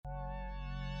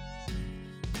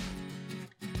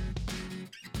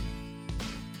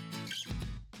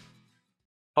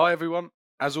Hi everyone.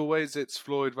 As always, it's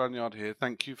Floyd Vanyard here.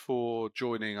 Thank you for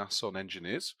joining us on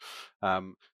Engineers.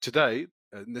 Today,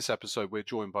 in this episode, we're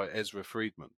joined by Ezra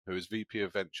Friedman, who is VP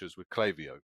of Ventures with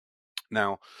Klaviyo.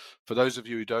 Now, for those of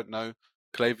you who don't know,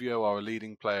 Klaviyo are a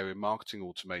leading player in marketing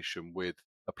automation with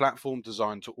a platform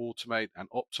designed to automate and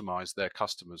optimize their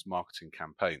customers' marketing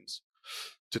campaigns.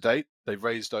 To date, they've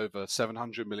raised over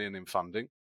 700 million in funding,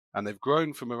 and they've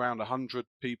grown from around 100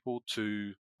 people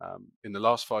to in the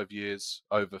last 5 years,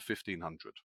 over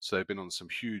 1,500. So they've been on some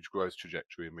huge growth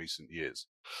trajectory in recent years.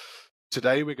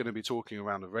 Today, we're going to be talking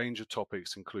around a range of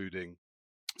topics, including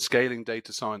scaling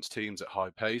data science teams at high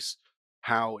pace,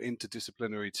 how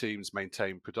interdisciplinary teams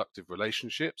maintain productive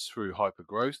relationships through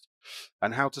hypergrowth,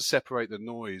 and how to separate the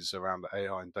noise around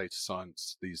AI and data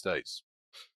science these days.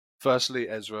 Firstly,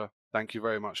 Ezra, thank you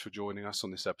very much for joining us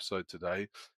on this episode today.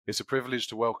 It's a privilege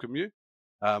to welcome you.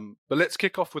 But let's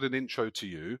kick off with an intro to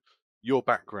you, your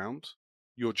background,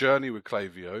 your journey with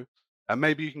Klaviyo, and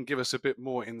maybe you can give us a bit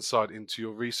more insight into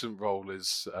your recent role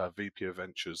as VP of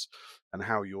Ventures and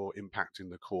how you're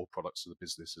impacting the core products of the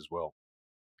business as well.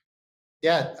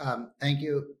 Yeah, thank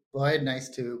you, Lloyd. Nice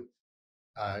to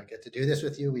get to do this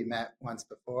with you. We met once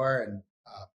before and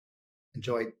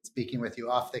enjoyed speaking with you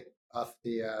off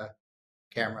the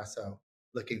camera. So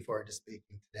looking forward to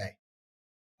speaking today.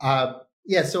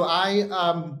 Yeah, so I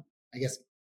guess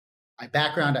my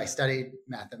background, I studied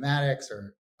mathematics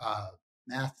or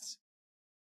maths,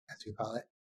 as we call it,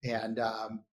 and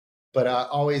but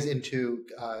always into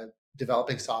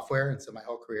developing software, and so my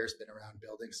whole career has been around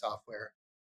building software.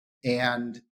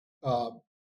 And I'll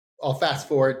fast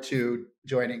forward to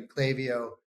joining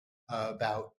Klaviyo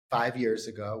about 5 years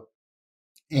ago.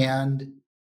 And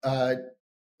Klaviyo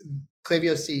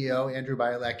CEO, Andrew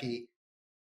Bielecki,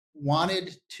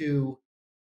 wanted to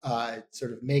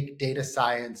sort of make data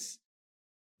science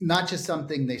not just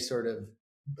something they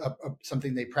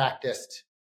something they practiced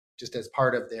just as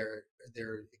part of their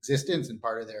existence and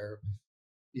part of their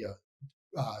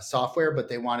software, but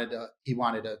he wanted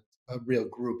a real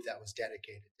group that was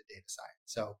dedicated to data science.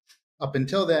 So up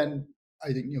until then,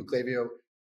 I think Klaviyo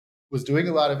was doing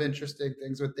a lot of interesting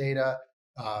things with data.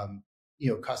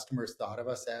 Customers thought of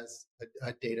us as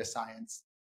a data science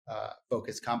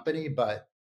focused company, but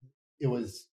it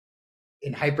was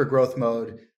in hyper growth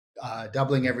mode,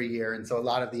 doubling every year, and so a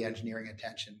lot of the engineering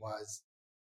attention was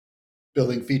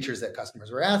building features that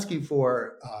customers were asking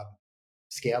for,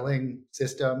 scaling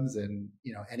systems, and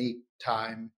any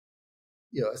time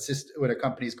when a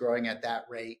company's growing at that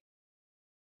rate,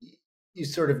 you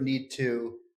sort of need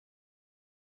to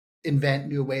invent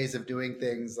new ways of doing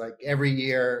things. Like every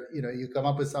year, you come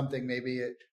up with something, maybe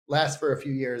it lasts for a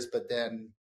few years, but then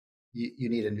you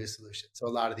need a new solution. So a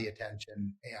lot of the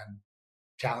attention and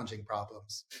challenging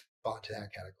problems fall into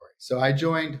that category. So I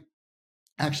joined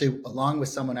actually along with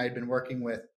someone I'd been working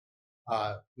with.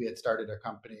 We had started a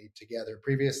company together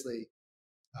previously,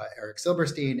 Eric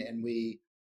Silberstein, and we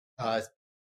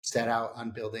set out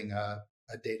on building a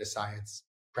data science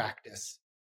practice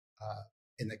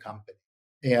in the company.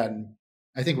 And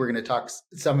I think we're going to talk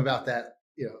some about that,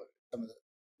 some of the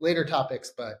later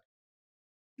topics, but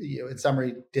in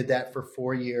summary, did that for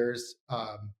 4 years.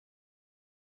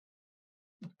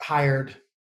 Hired,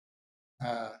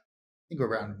 I think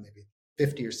around maybe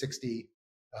 50 or 60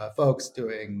 folks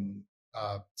doing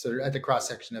sort of at the cross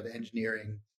section of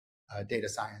engineering, data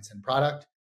science, and product.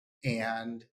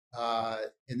 And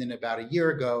then about a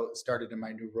year ago, started in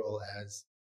my new role as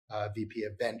VP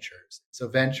of Ventures. So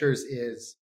Ventures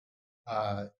is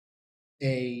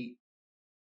a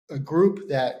group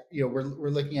that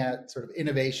we're looking at sort of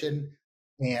innovation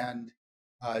and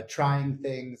trying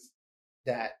things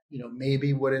that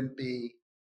maybe wouldn't be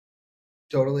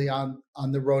totally on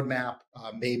the roadmap,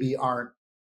 maybe aren't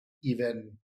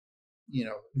even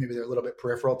maybe they're a little bit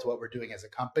peripheral to what we're doing as a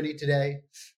company today,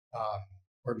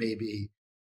 or maybe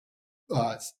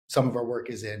some of our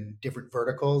work is in different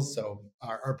verticals. So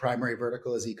our primary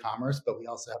vertical is e-commerce, but we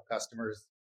also have customers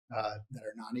that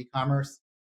are non-e-commerce.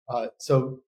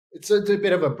 So it's a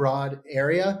bit of a broad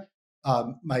area.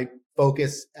 My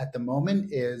focus at the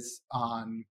moment is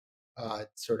on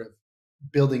sort of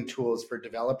building tools for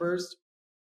developers.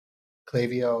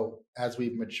 Klaviyo, as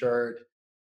we've matured,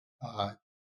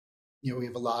 we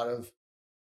have a lot of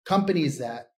companies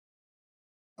that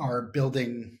are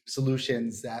building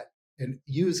solutions that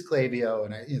use Klaviyo,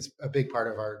 and it's a big part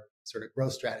of our sort of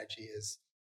growth strategy is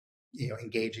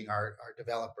engaging our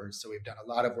developers. So we've done a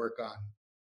lot of work on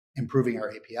improving our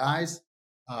APIs,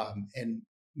 and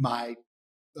I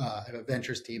have a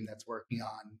ventures team that's working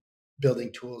on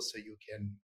building tools so you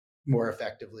can more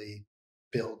effectively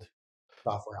build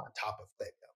software on top of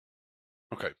Klaviyo.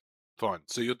 Okay, fine.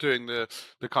 So you're doing the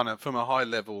kind of from a high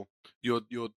level, you're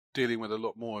dealing with a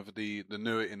lot more of the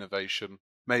newer innovation.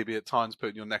 Maybe at times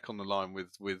putting your neck on the line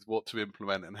with what to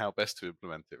implement and how best to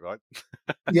implement it, right?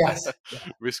 Yes, yeah,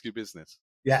 Risky business.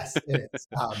 yes, it is.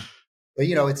 But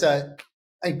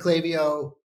I think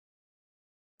Klaviyo,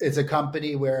 it's a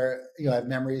company where I have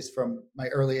memories from my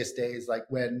earliest days, like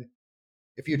when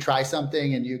if you try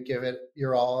something and you give it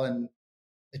your all and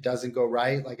it doesn't go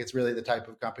right, like it's really the type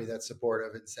of company that's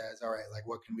supportive and says, all right, like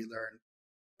what can we learn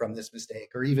from this mistake?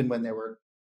 Or even when there were,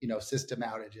 system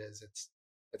outages,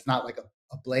 it's not like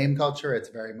a blame culture. It's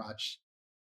very much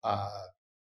uh,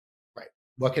 right.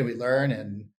 What can we learn?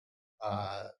 And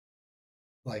uh,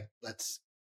 like let's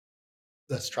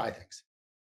try things.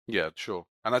 Yeah, sure.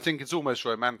 And I think it's almost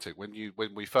romantic when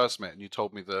we first met and you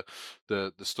told me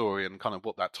the story and kind of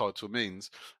what that title means.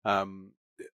 Um,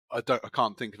 I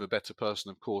can't think of a better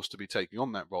person, of course, to be taking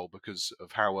on that role because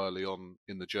of how early on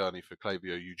in the journey for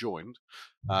Klaviyo you joined,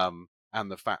 and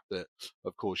the fact that,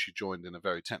 of course, you joined in a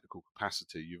very technical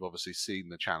capacity. You've obviously seen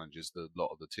the challenges that a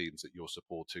lot of the teams that you're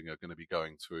supporting are going to be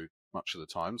going through much of the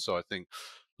time. So I think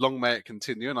long may it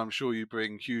continue, and I'm sure you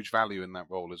bring huge value in that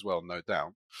role as well, no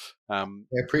doubt. Um,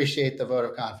 I appreciate the vote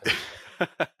of confidence.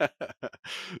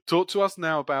 Talk to us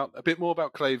now about a bit more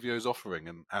about Klaviyo's offering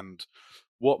and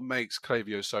what makes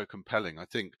Klaviyo so compelling. I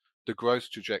think the growth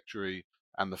trajectory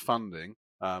and the funding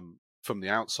from the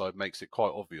outside makes it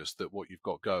quite obvious that what you've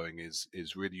got going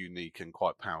is really unique and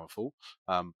quite powerful.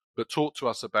 But talk to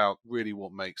us about really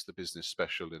what makes the business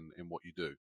special in what you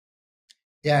do.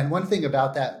 Yeah, and one thing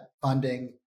about that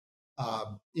funding,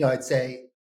 I'd say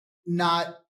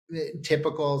not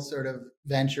typical sort of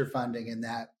venture funding in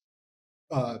that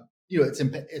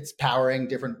it's powering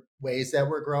different ways that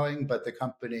we're growing, but the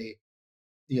company,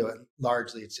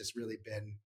 largely it's just really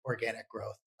been organic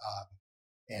growth,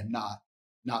 and not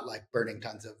like burning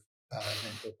tons of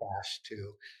venture cash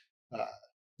to uh,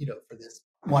 for this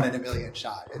 1 in a million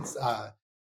shot. It's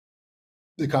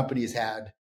the company's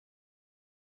had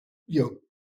you know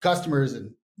customers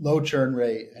and low churn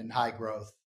rate and high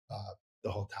growth the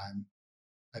whole time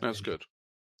I've That's been here. good.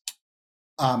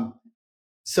 Um,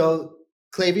 so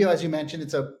Klaviyo, as you mentioned,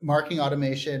 it's a marketing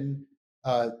automation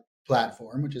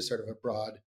platform, which is sort of a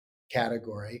broad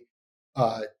category.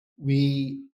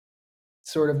 We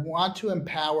sort of want to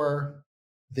empower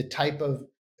the type of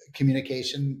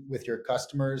communication with your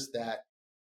customers that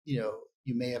you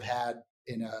may have had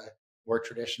in a more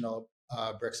traditional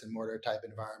bricks and mortar type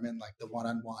environment, like the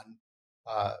one-on-one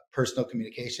personal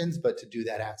communications, but to do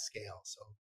that at scale. So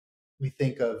we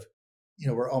think of,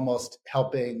 we're almost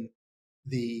helping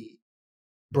the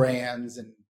brands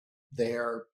and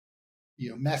their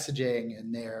messaging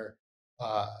and their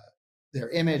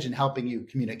image and helping you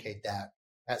communicate that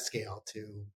at scale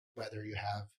to whether you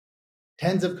have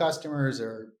tens of customers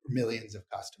or millions of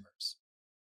customers.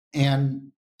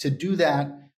 And to do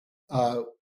that, uh,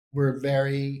 we're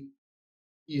very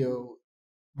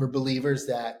we're believers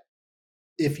that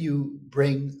if you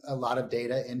bring a lot of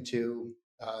data into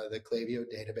the Klaviyo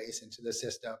database into the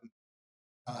system,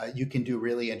 you can do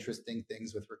really interesting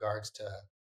things with regards to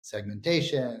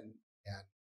segmentation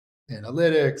and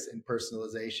analytics and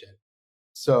personalization.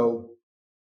 So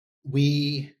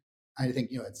I think,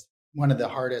 it's one of the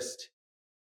hardest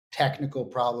technical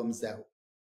problems that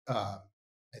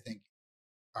I think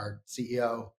our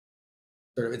CEO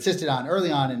sort of insisted on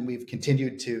early on, and we've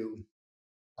continued to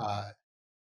uh,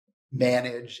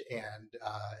 manage and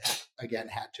again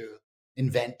had to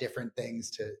invent different things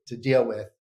to deal with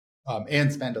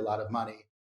and spend a lot of money,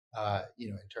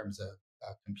 in terms of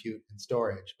compute and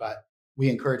storage. But we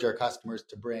encourage our customers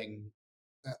to bring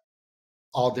uh,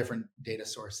 all different data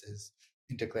sources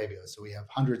into Klaviyo. So we have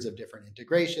hundreds of different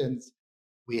integrations.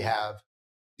 We have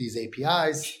these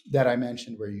APIs that I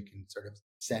mentioned where you can sort of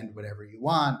send whatever you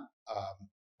want.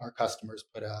 Our customers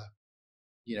put a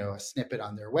snippet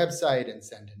on their website and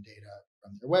send in data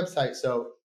from their website.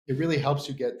 So it really helps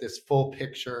you get this full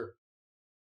picture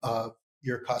of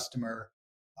your customer.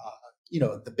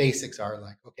 The basics are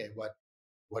like, okay,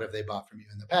 what have they bought from you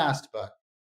in the past, but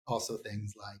also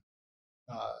things like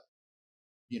uh,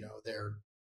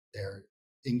 their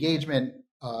engagement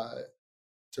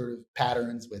sort of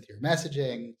patterns with your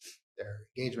messaging, their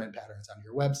engagement patterns on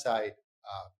your website.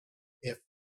 If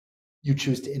you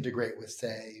choose to integrate with,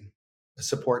 say, a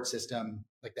support system,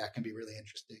 like that can be really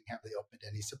interesting. Have they opened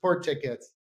any support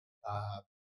tickets? Uh,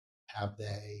 have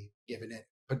they given it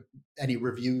put any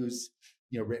reviews,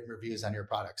 written reviews on your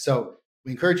product? So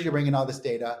we encourage you to bring in all this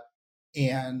data,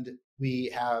 and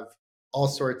we have all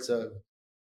sorts of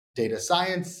data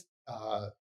science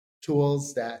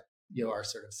tools that are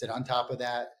sort of sit on top of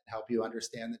that and help you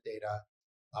understand the data.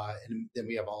 And then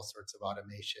we have all sorts of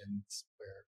automations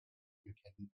where you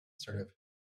can sort of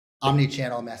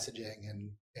omni-channel messaging,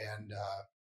 and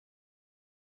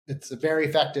it's a very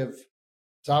effective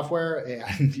software,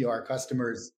 and our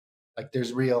customers, like,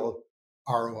 there's real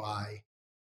ROI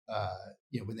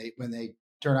when they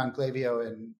turn on Klaviyo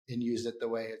and use it the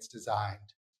way it's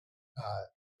designed.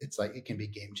 It's like it can be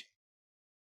game changing.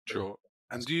 Sure.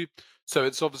 And so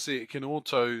it's obviously it can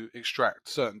auto extract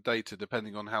certain data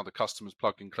depending on how the customer's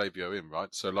plugging Klaviyo in,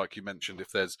 right? So like you mentioned,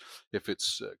 if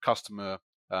it's customer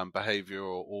behavior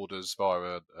or orders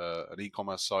via an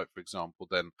e-commerce site, for example,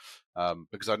 then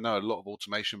because I know a lot of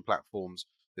automation platforms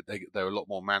that they're a lot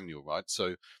more manual, right?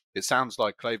 So it sounds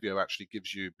like Klaviyo actually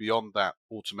gives you, beyond that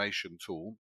automation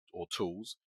tool or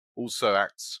tools, also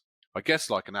acts, I guess,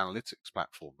 like an analytics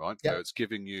platform, right? Yeah. Where it's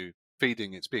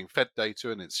it's being fed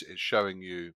data, and it's showing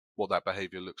you what that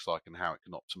behavior looks like and how it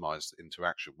can optimize the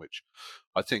interaction, which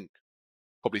I think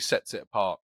probably sets it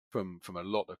apart from a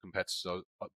lot of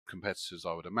competitors,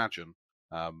 I would imagine.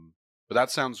 But that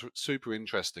sounds super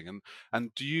interesting.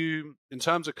 And do you, in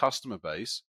terms of customer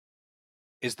base,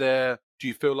 do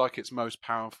you feel like it's most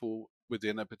powerful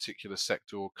within a particular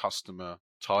sector or customer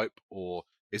type, or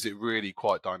is it really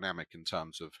quite dynamic in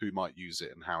terms of who might use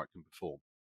it and how it can perform?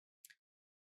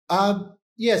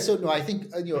 Yeah. So no, I think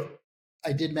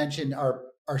I did mention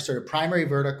our sort of primary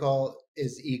vertical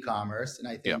is e-commerce, and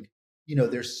I Yeah, think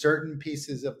there's certain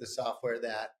pieces of the software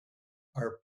that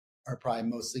are probably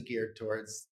mostly geared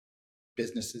towards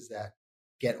businesses that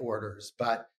get orders.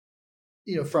 But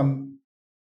from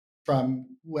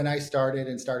when I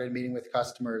started meeting with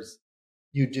customers,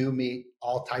 you do meet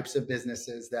all types of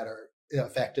businesses that are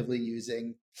effectively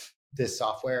using this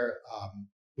software.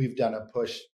 We've done a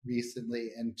push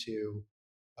recently into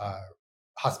uh,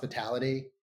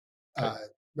 hospitality, okay,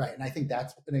 right? And I think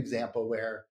that's an example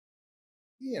where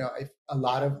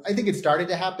I think it started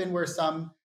to happen where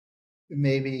some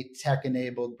maybe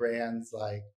tech-enabled brands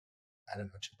like, I don't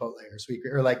know, Chipotle or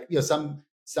Sweetgreen, or like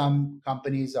some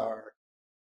companies are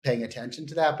paying attention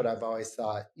to that. But I've always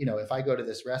thought, if I go to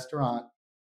this restaurant,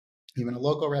 even a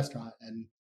local restaurant, and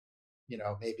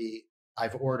maybe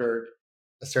I've ordered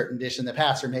a certain dish in the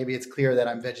past, or maybe it's clear that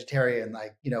I'm vegetarian.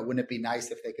 Like, wouldn't it be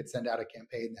nice if they could send out a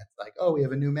campaign that's like, oh, we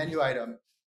have a new menu item.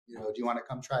 Do you want to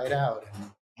come try it out?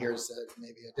 And here's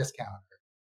maybe a discount.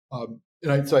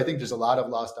 So I think there's a lot of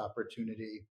lost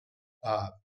opportunity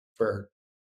for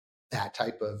that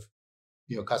type of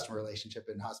customer relationship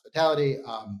in hospitality.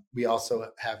 We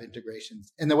also have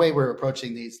integrations, and the way we're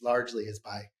approaching these largely is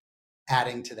by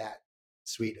adding to that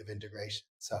suite of integration.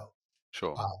 So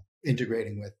sure.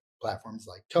 integrating with platforms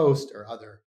like Toast or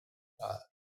other uh,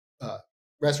 uh,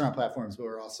 restaurant platforms, but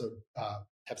we're also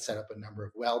have set up a number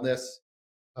of wellness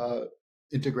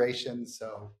integrations.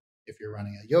 So if you're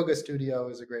running a yoga studio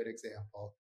is a great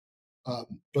example.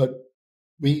 But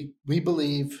we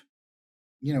believe,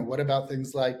 what about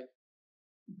things like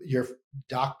your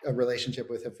a relationship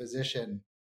with a physician,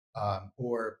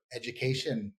 or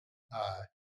education?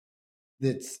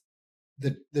 That's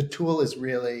the tool is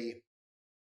really,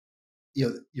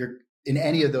 you're in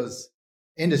any of those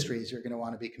industries, you're going to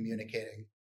want to be communicating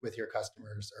with your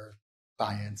customers or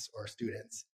clients or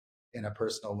students in a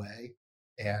personal way,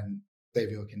 and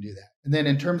Klaviyo can do that. And then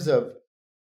in terms of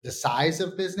the size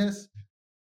of business,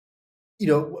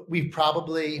 we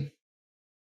probably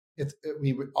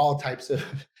we all types of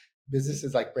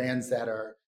businesses, like brands that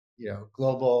are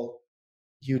global,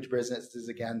 huge businesses,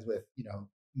 again, with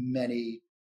many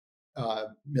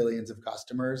millions of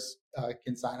customers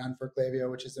can sign on for Klaviyo,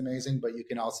 which is amazing. But you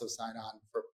can also sign on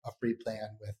for a free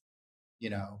plan with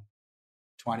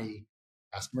 20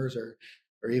 customers, or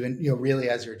even really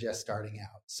as you're just starting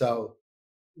out. So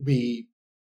we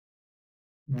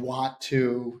want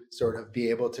to sort of be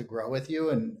able to grow with you,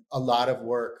 and a lot of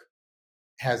work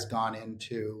has gone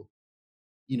into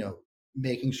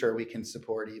making sure we can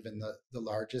support even the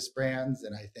largest brands.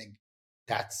 And I think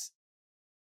that's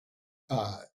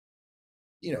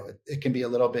it can be a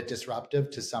little bit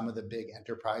disruptive to some of the big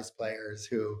enterprise players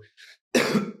who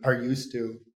are used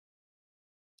to,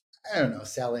 I don't know,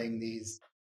 selling these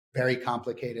very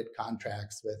complicated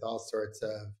contracts with all sorts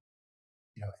of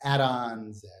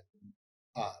add-ons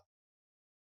and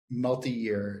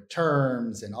multi-year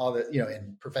terms and all that,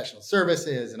 and professional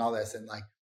services and all this. And like,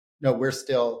 no, we're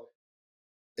still,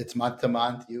 it's month to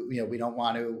month. We don't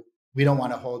want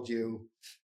to hold you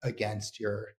against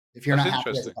if you're That's not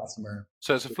happy as a interesting. customer.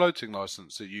 So it's a floating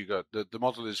license that you got. The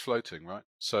model is floating, right?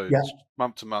 So Yeah. it's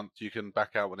month to month. You can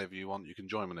back out whenever you want. You can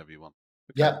join whenever you want.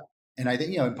 Okay. Yeah. And I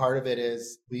think, and part of it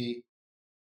is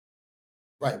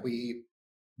right, we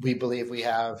believe we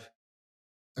have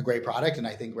a great product, and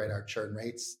I think right our churn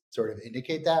rates sort of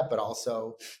indicate that. But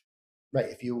also, right,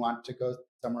 if you want to go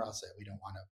somewhere else, we don't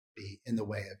want to be in the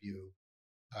way of you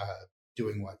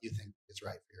doing what you think is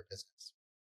right for your business.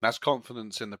 That's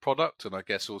confidence in the product, and I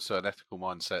guess also an ethical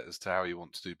mindset as to how you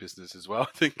want to do business as well.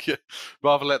 I think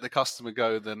rather let the customer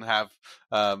go than have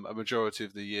a majority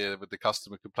of the year with the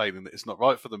customer complaining that it's not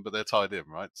right for them, but they're tied in,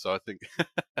 right? So I think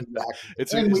Exactly.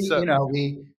 it's And it's we,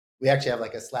 certainly we actually have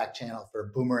like a Slack channel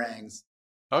for boomerangs.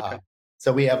 Uh, okay.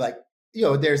 so we have like,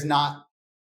 there's not,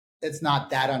 it's not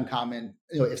that uncommon,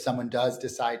 if someone does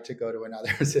decide to go to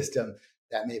another system,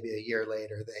 that maybe a year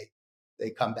later they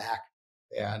come back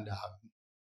and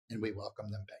we welcome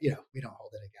them back. We don't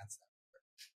hold it against them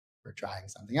for trying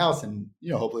something else. And,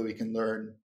 hopefully we can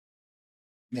learn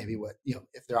maybe what,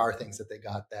 if there are things that they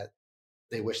got that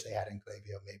they wish they had in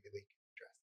Klaviyo, maybe we can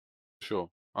address. Sure.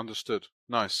 Understood.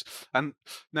 Nice. And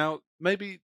now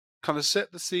maybe kind of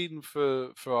set the scene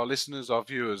for our listeners, our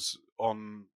viewers,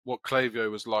 on what Klaviyo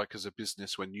was like as a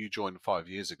business when you joined 5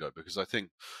 years ago, because I think,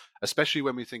 especially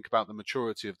when we think about the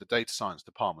maturity of the data science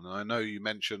department, and I know you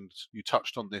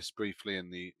touched on this briefly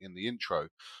in the intro,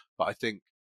 but I think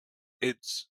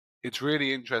it's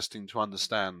really interesting to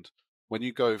understand when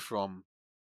you go from,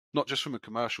 not just from a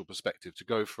commercial perspective, to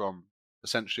go from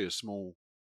essentially a small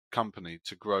company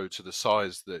to grow to the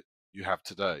size that you have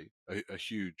today, a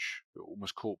huge,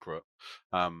 almost corporate.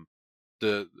 Um,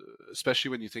 the Especially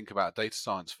when you think about data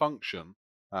science function,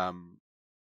 um,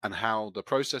 and how the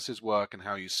processes work and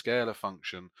how you scale a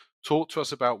function. Talk to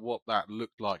us about what that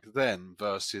looked like then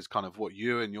versus kind of what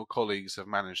you and your colleagues have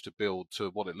managed to build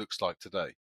to what it looks like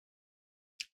today.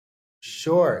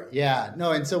 Sure. Yeah.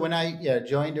 No. And so when I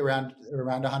joined around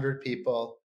 100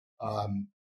 people, um,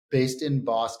 based in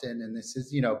Boston, and this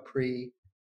is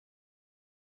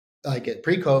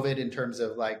pre-COVID in terms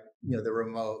of like the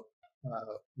remote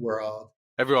world.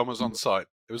 Everyone was on site.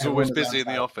 It was Everyone always was on busy in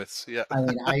the site. office. Yeah. I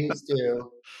mean,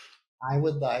 I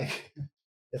would like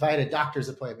if I had a doctor's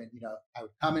appointment, I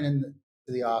would come in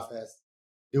to the office,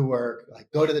 do work, like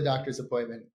go to the doctor's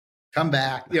appointment, come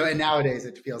back, and nowadays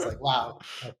it feels like, wow,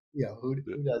 who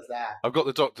does that? I've got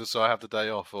the doctor, so I have the day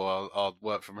off, or I'll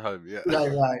work from home. Yeah.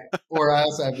 Right, right. Or I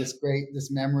also have this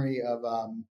memory of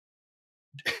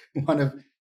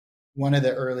one of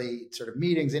the early sort of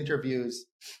meetings, interviews.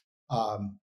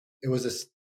 Um, it was a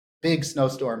big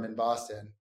snowstorm in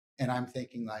Boston, and I'm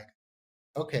thinking like,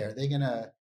 okay, are they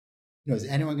gonna, is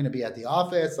anyone gonna be at the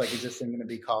office? Like, is this thing gonna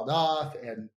be called off?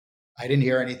 And I didn't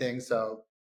hear anything, so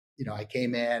I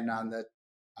came in on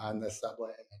the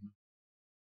subway and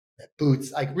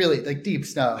boots, like really like deep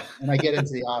snow, and I get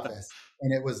into the office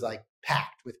and it was like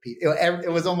packed with people.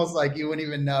 It was almost like you wouldn't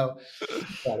even know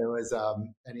that it was There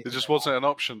anything just like wasn't an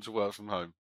option to work from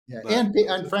home. that. Yeah,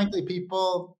 No, and frankly,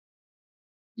 people,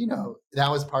 that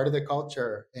was part of the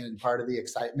culture and part of the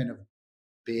excitement of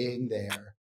being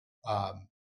there. Um,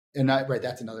 right,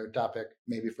 that's another topic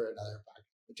maybe for another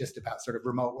podcast, just about sort of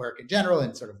remote work in general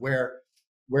and sort of where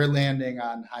we're landing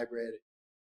on hybrid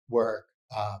work.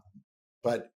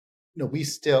 But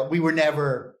we were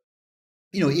never,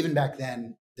 even back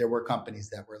then there were companies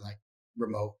that were like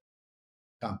remote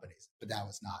companies, but that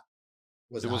was not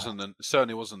it us.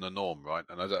 certainly wasn't the norm, right?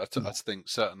 And Yeah. I think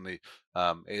certainly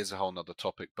it is a whole nother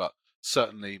topic, but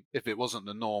certainly if it wasn't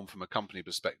the norm from a company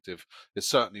perspective, it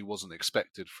certainly wasn't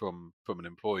expected from an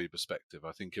employee perspective.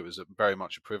 I think it was very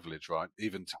much a privilege, right?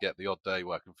 Even to get the odd day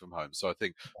working from home. So I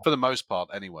think for the most part,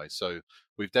 anyway. So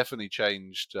we've definitely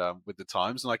changed with the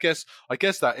times, and I guess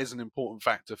that is an important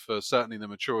factor for certainly the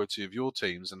maturity of your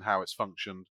teams and how it's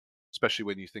functioned, especially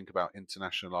when you think about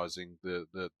internationalizing the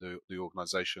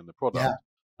organization, the product.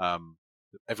 Yeah. um,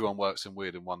 Everyone works in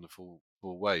weird and wonderful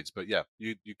ways. But yeah,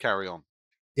 you carry on.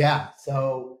 Yeah.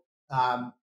 So,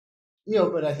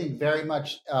 but I think very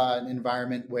much an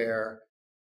environment where,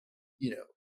 a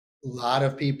lot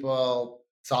of people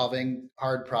solving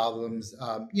hard problems.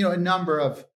 A number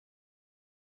of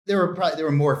there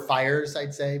were more fires,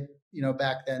 I'd say,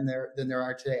 back then than there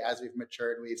are today. As we've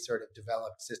matured, we've sort of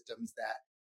developed systems that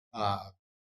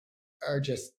are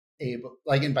just able,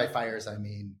 like, and by fires I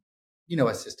mean,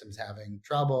 a system's having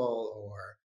trouble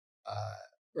or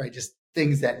right, just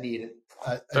things that need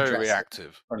Very addressing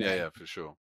reactive. or Yeah, management. yeah, for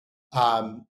sure.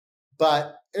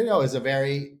 But is a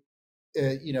very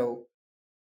you know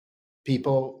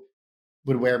people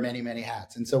would wear many many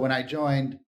hats, and so when I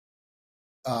joined,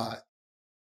 uh,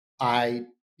 I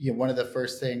one of the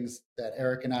first things that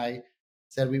Eric and I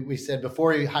said, we said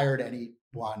before we hired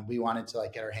anyone, we wanted to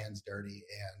like get our hands dirty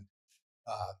and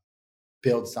uh,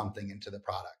 build something into the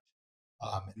product.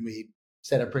 And we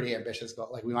set a pretty ambitious goal.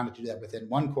 Like we wanted to do that within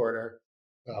 1 quarter.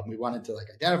 We wanted to like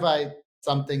identify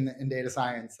something in data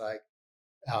science, like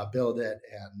build it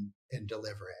and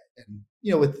deliver it.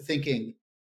 And with the thinking,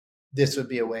 this would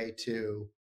be a way to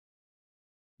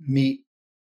meet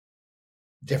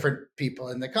different people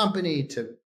in the company,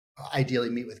 to ideally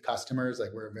meet with customers.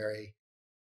 Like we're very,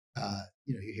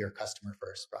 you hear customer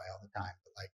first probably all the time,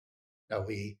 but like,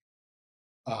 we,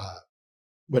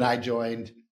 when I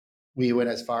joined, we went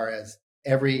as far as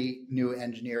every new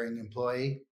engineering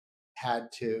employee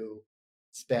had to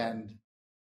spend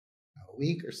a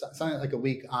week or something like a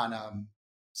week on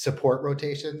support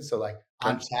rotations. So like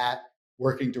on chat,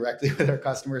 working directly with our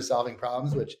customers, solving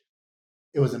problems, which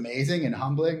it was amazing and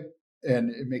humbling.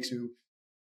 And it makes you,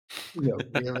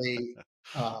 really,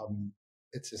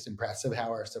 it's just impressive how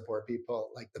our support people,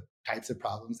 like the types of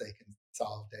problems they can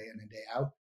solve day in and day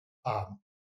out.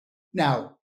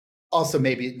 Now, also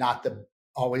maybe not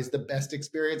always the best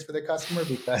experience for the customer,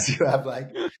 because you have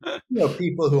like,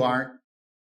 people who aren't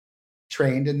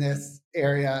trained in this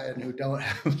area and who don't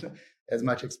have as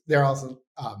much. They're also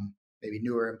maybe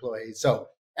newer employees. So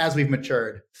as we've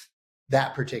matured,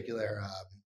 that particular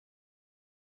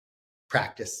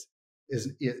practice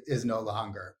is no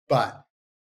longer. But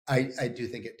I do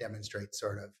think it demonstrates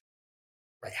sort of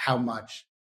right how much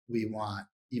we want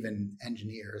even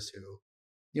engineers who,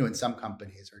 in some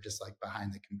companies are just like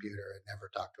behind the computer and never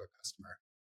talk to a customer.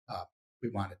 We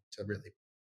wanted to really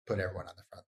put everyone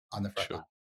on the front Sure.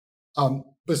 line.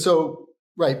 But so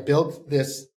built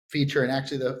this feature, and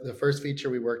actually the first feature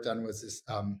we worked on was this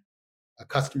a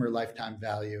customer lifetime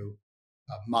value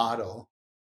model.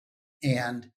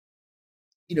 And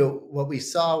what we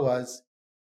saw was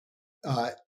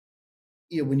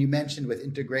when you mentioned with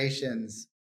integrations,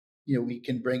 we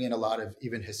can bring in a lot of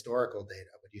even historical data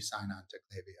when you sign on to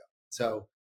Klaviyo. So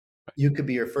you could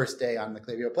be your first day on the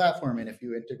Klaviyo platform, and if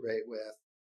you integrate with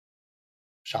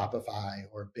Shopify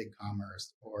or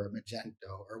BigCommerce or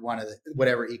Magento or one of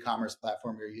whatever e-commerce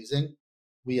platform you're using,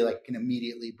 we like can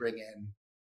immediately bring in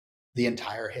the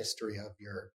entire history of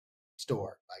your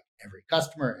store, like every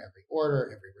customer, every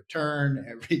order, every return,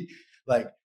 every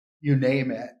like you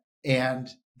name it. And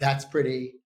that's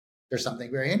there's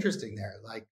something very interesting there.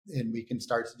 Like, and we can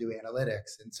start to do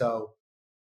analytics. And so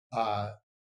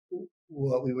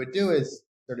what we would do is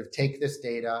sort of take this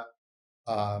data,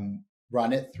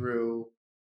 run it through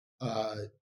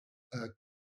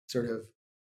sort of,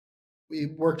 we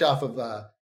worked off of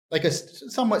like a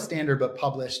somewhat standard but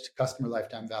published customer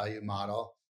lifetime value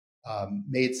model,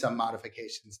 made some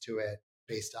modifications to it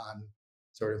based on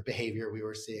sort of behavior we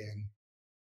were seeing,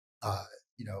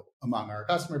 among our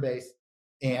customer base,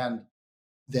 and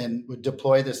then would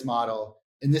deploy this model.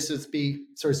 And this would be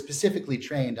sort of specifically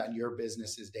trained on your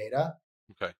business's data.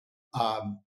 Okay.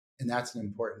 And that's an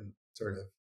important sort of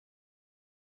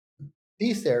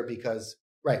piece there, because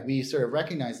we sort of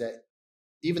recognize that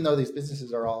even though these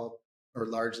businesses are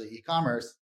largely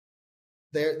e-commerce,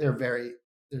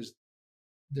 it's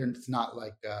not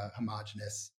like a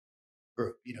homogenous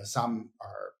group. Some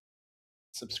are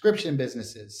subscription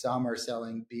businesses, some are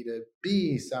selling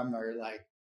B2B, some are like,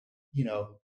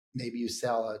 maybe you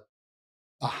sell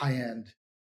a high-end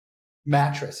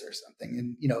mattress or something.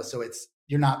 And, so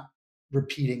you're not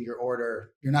repeating your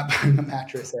order. You're not buying a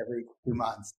mattress every 2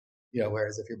 months,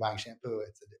 whereas if you're buying shampoo,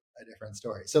 it's a different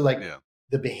story. So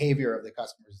the behavior of the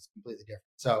customers is completely different.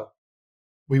 So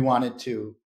we wanted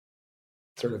to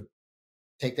sort of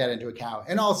take that into account.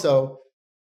 And also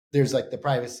there's like the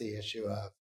privacy issue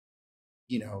of,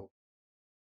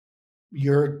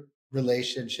 your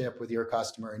relationship with your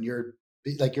customer, and you're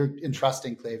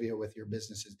entrusting Klaviyo with your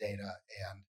business's data.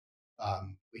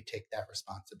 And we take that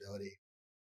responsibility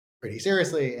pretty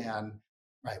seriously. And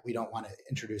we don't want to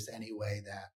introduce any way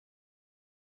that,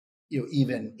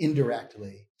 even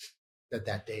indirectly,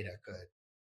 that data could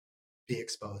be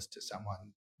exposed to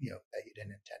someone, that you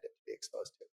didn't intend it to be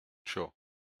exposed to. Sure.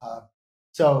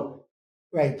 So,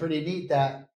 pretty neat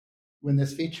that when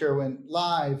this feature went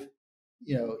live,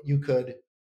 you could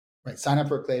sign up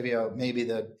for Klaviyo. Maybe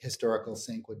the historical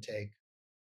sync would take,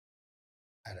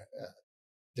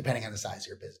 depending on the size of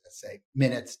your business, say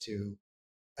minutes to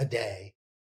a day.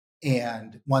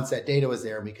 And once that data was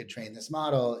there, we could train this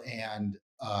model, and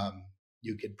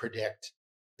you could predict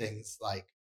things like,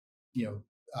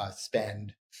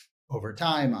 spend over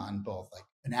time on both like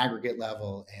an aggregate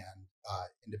level and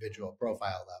individual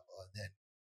profile level. And then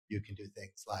you can do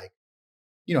things like,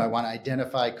 I want to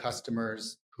identify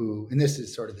customers who, and this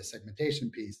is sort of the segmentation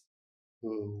piece,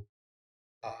 who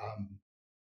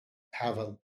have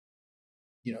a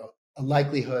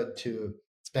likelihood to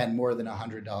spend more than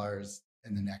 $100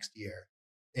 in the next year.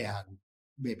 And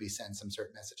maybe send some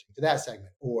certain messaging to that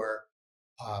segment, or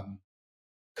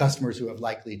customers who have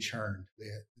likely churned,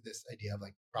 with this idea of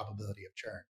like probability of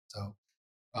churn. So,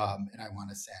 and I want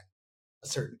to send a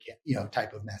certain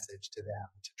type of message to them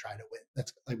to try to win.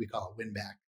 That's like we call a win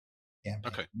back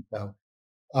campaign. Okay. So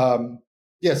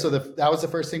so that was the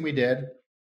first thing we did.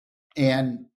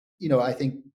 And I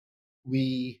think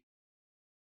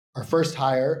our first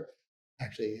hire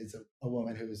actually is a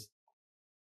woman who's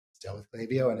still with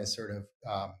Klaviyo and has sort of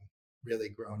really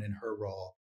grown in her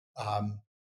role.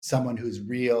 Someone who's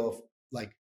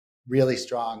really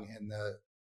strong in the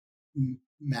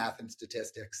math and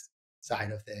statistics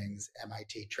side of things,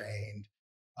 MIT trained,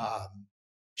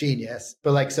 genius.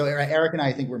 But so Eric and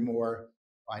I think we're more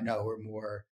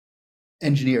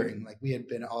engineering. Like we had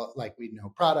been we know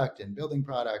product and building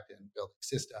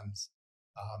systems,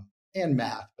 and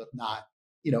math, but not,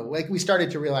 we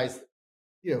started to realize,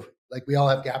 like we all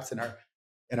have gaps in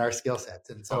our skill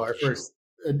sets. And so our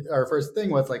first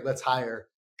thing was like, let's hire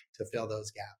to fill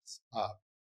those gaps.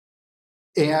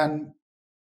 And,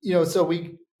 so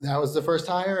that was the first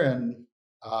hire, and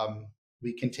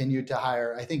we continued to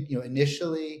hire. I think,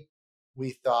 initially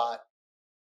we thought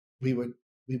we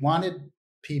wanted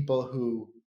people who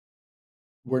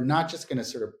were not just going to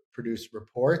sort of produce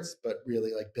reports, but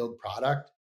really like build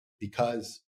product,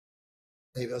 because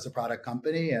Klaviyo is a product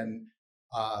company, and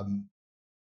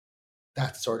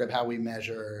that's sort of how we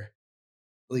measure,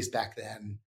 at least back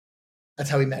then, that's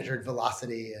how we measured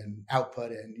velocity and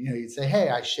output. And, you'd say, hey,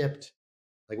 I shipped,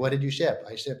 like, what did you ship?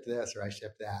 I shipped this, or I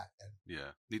shipped that. And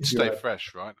need to stay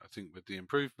fresh, right? I think with the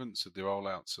improvements of the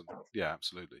rollouts, and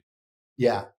absolutely.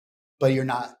 Yeah, but you're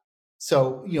not.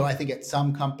 So, I think at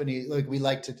some companies, like we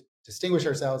like to distinguish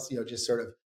ourselves, just sort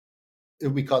of,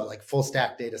 we call it like full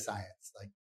stack data science. Like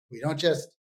we don't just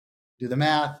do the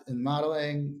math and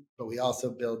modeling, but we also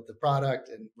build the product,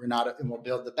 and we'll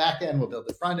build the back end, we'll build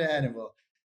the front end, and we'll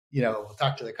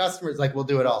talk to the customers, like we'll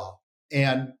do it all.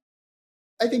 And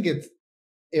I think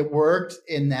it worked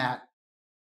in that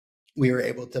we were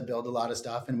able to build a lot of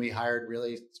stuff, and we hired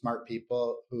really smart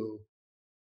people who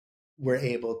were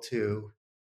able to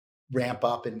ramp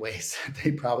up in ways that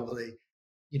they probably,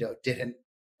 didn't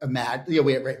imagine.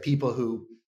 We had people who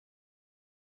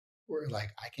were like,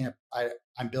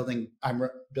 I'm building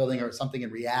or something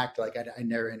in React. Like I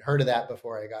never even heard of that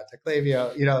before I got to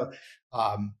Klaviyo,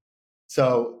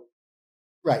 so,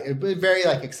 right. It was a very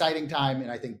like exciting time.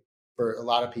 And I think for a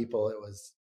lot of people, it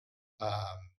was,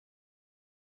 I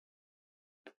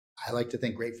like to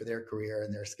think great for their career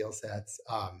and their skill sets.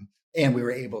 And we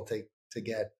were able to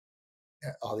get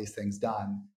all these things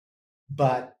done.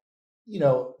 But,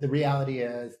 the reality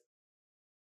is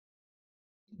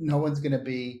no one's going to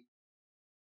be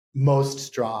most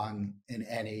strong in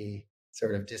any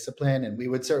sort of discipline. And we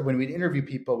would when we'd interview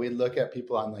people, we'd look at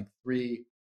people on like three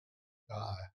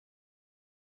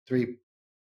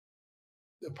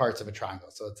parts of a triangle.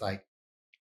 So it's like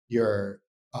your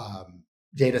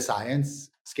data science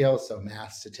skills, so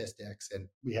math, statistics, and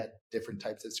we had different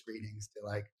types of screenings to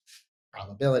like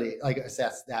probability, like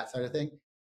assess that sort of thing.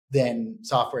 Then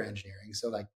software engineering. So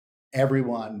like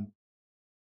everyone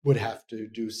would have to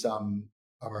do some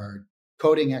of our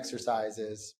coding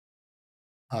exercises,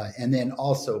 and then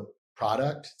also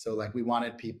product. So like we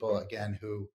wanted people, again,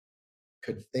 who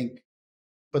could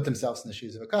put themselves in the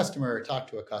shoes of a customer, or talk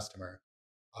to a customer.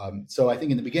 So I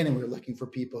think in the beginning we were looking for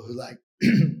people who like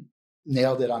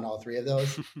nailed it on all three of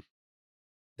those.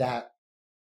 That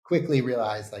quickly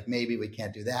realized like maybe we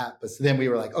can't do that. But so then we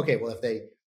were like, okay, well, if they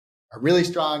are really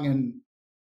strong in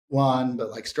one,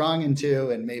 but like strong in two,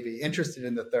 and maybe interested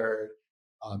in the third,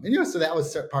 and so that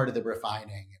was part of the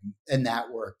refining, and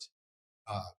that worked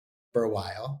for a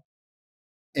while.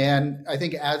 And I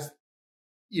think as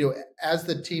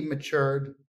the team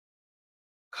matured,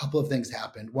 a couple of things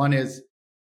happened. One is,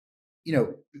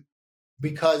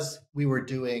 because we were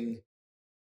doing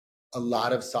a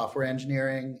lot of software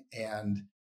engineering, and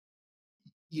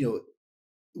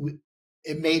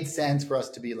it made sense for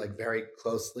us to be like very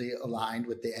closely aligned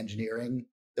with the engineering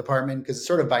department, because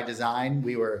sort of by design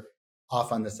we were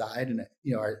off on the side. And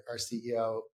our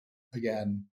CEO,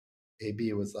 again,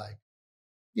 AB, was like,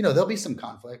 there'll be some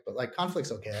conflict, but like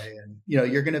conflict's okay. And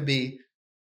you're going to be,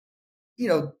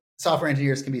 software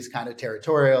engineers can be kind of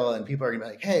territorial, and people are going to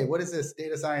be like, hey, what is this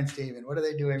data science team, and what are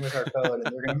they doing with our code, and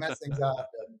they're going to mess things up.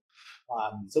 And,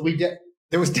 so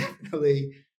there was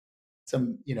definitely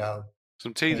some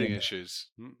teething issues.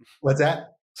 What's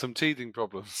that? Some teething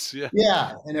problems. Yeah.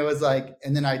 Yeah. And it was like,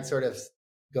 and then I'd sort of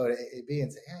go to AB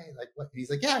and say, hey, like what? And he's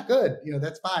like, yeah, good.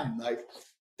 That's fine. Like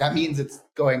that means it's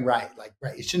going right. Like,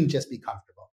 right. It shouldn't just be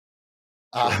comfortable.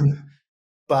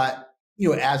 But,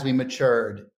 as we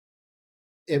matured,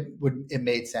 it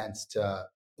made sense to,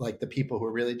 like, the people who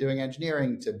are really doing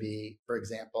engineering to be, for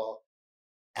example,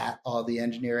 at all the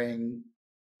engineering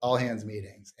all hands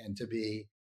meetings, and to be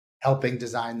helping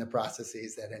design the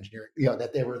processes that engineering,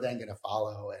 that they were then going to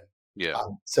follow. And Yeah.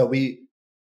 so we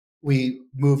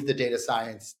moved the data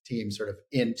science team sort of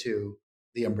into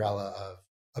the umbrella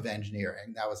of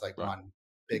engineering. That was like Right. one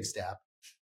big step.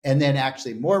 And then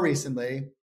actually more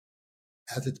recently,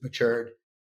 as it's matured,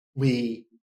 we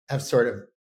have sort of,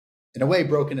 in a way,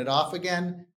 broken it off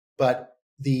again. But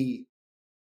we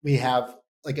have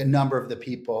like a number of the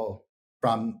people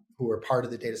from who were part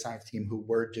of the data science team who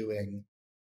were doing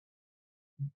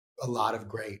a lot of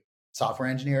great software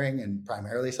engineering and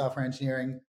primarily software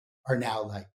engineering are now,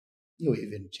 like, we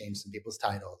even changed some people's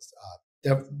titles.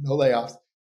 There are no layoffs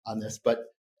on this,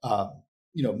 but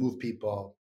move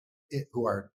people who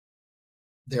are,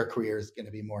 their career is going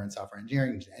to be more in software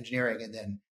engineering, and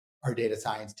then our data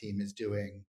science team is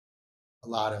doing a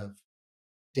lot of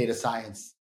data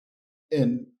science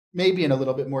in maybe in a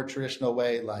little bit more traditional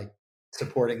way, like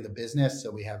supporting the business.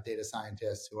 So we have data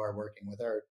scientists who are working with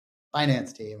our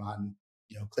finance team on,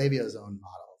 Klaviyo's own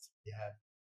models. We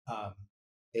have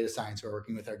data science who are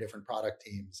working with our different product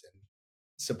teams and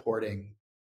supporting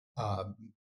um,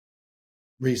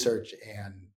 research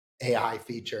and AI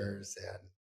features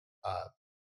uh,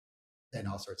 and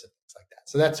all sorts of things like that.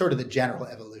 So that's sort of the general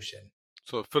evolution.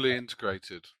 Sort of fully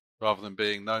integrated rather than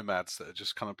being nomads that are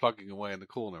just kind of plugging away in the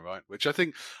corner, right? Which I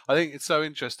think it's so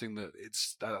interesting that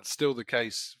that's still the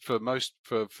case for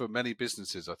many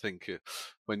businesses. I think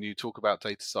when you talk about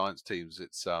data science teams,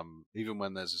 it's even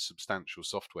when there's a substantial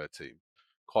software team,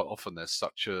 quite often there's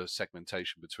such a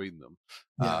segmentation between them,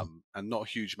 Yeah. and not a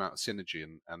huge amount of synergy.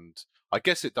 And I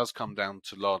guess it does come down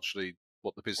to largely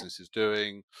what the business is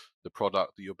doing, the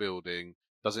product that you're building.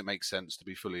 Does it make sense to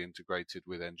be fully integrated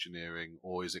with engineering,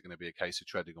 or is it going to be a case of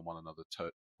treading on one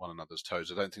another's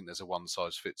toes? I don't think there's a one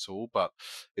size fits all, but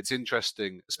it's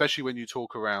interesting, especially when you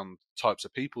talk around types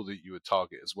of people that you would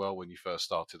target as well when you first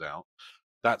started out.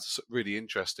 That's really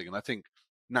interesting, and I think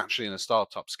naturally in a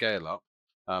startup scale up,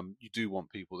 you do want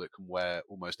people that can wear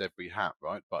almost every hat,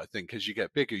 right? But I think as you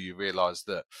get bigger, you realise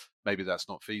that maybe that's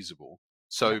not feasible. Yeah.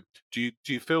 So do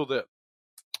you feel that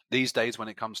these days when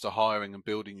it comes to hiring and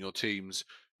building your teams,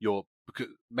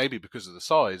 maybe because of the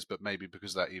size, but maybe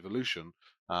because of that evolution,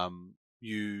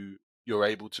 you're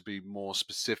able to be more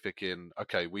specific in,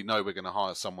 okay, we know we're going to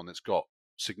hire someone that's got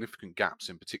significant gaps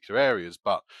in particular areas,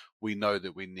 but we know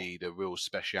that we need a real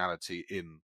speciality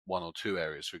in one or two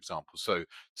areas, for example. So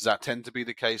does that tend to be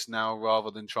the case now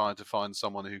rather than trying to find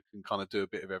someone who can kind of do a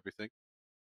bit of everything?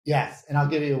 Yes. And I'll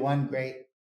give you one great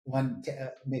one,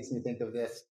 makes me think of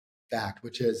this fact,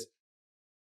 which is,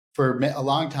 for a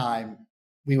long time,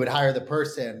 we would hire the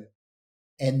person,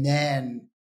 and then,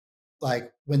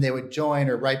 like, when they would join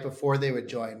or right before they would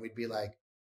join, we'd be like,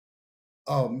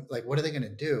 oh, like, what are they going to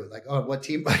do? Like, oh, what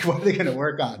team, like, what are they going to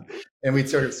work on? And we'd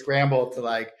sort of scramble to,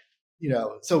 like,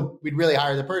 so we'd really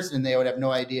hire the person and they would have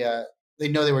no idea.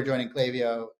 They'd know they were joining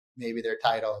Klaviyo, maybe their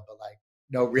title, but like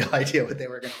no real idea what they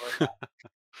were going to work on.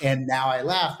 And now I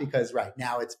laugh because right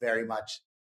now it's very much,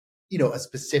 a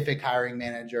specific hiring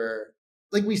manager.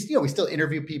 Like, we still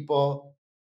interview people,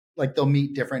 like they'll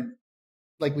meet different,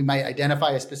 like we might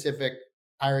identify a specific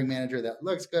hiring manager that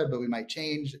looks good, but we might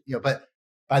change, but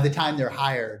by the time they're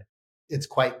hired, it's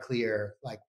quite clear,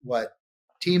 like, what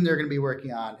team they're going to be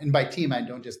working on. And by team, I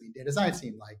don't just mean data science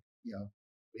team. Like,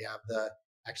 we have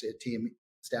actually a team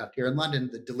staffed here in London,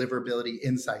 the deliverability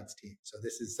insights team. So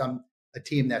this is a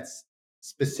team that's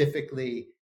specifically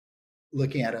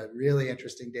looking at a really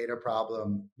interesting data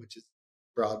problem, which is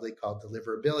broadly called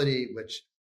deliverability, which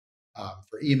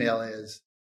for email is,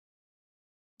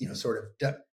 sort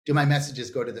of, do my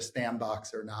messages go to the spam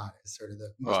box or not, is sort of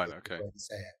the most Right. basic Okay. way to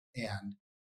say it. And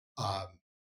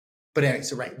but anyway,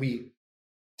 so right, we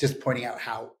just pointing out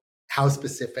how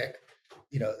specific,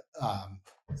 you know, um,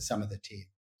 some of the teams,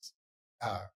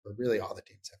 or really all the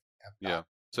teams have Yeah. got.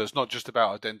 So it's not just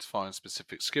about identifying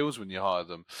specific skills when you hire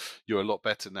them. You're a lot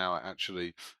better now at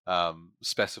actually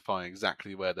specifying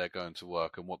exactly where they're going to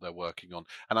work and what they're working on.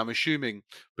 And I'm assuming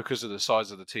because of the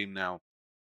size of the team now,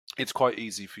 it's quite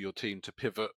easy for your team to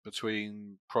pivot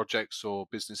between projects or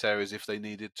business areas if they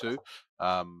needed to.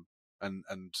 Um, and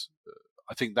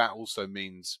I think that also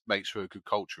makes for a good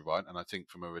culture, right? And I think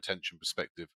from a retention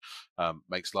perspective,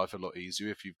 makes life a lot easier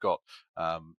if you've got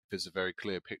if there's a very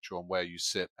clear picture on where you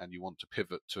sit and you want to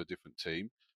pivot to a different team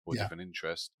or a Yeah. different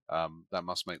interest, that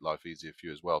must make life easier for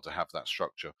you as well to have that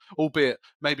structure. Albeit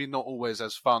maybe not always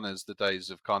as fun as the days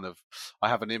of kind of. I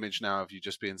have an image now of you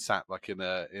just being sat like in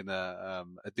a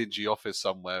dingy office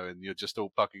somewhere, and you're just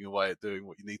all plugging away at doing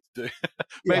what you need to do.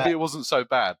 Yeah. Maybe it wasn't so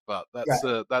bad, but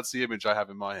Right. that's the image I have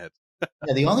in my head.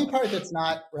 Yeah. The only part that's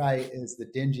not right is the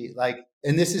dingy. Like,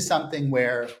 and this is something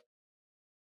where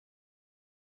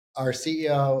our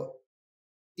CEO,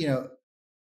 you know,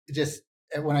 just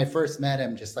when I first met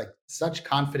him, just like such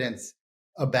confidence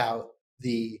about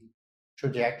the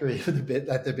trajectory of the bit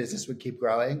that the business would keep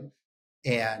growing.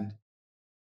 And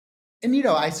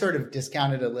I sort of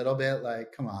discounted a little bit,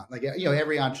 like, come on, like,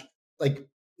 every like,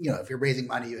 if you're raising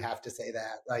money, you have to say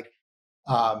that. Like,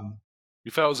 um,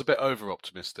 You felt it was a bit over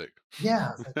optimistic.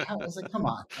 yeah, I was like, come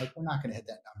on, like, we're not going to hit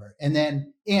that number.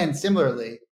 And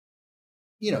similarly,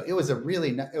 it was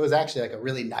it was actually like a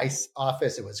really nice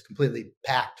office. It was completely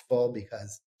packed full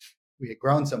because we had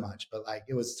grown so much, but like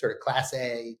it was sort of class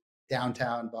A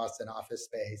downtown Boston office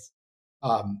space.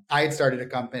 I had started a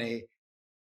company,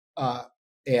 uh,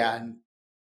 and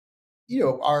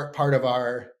our part of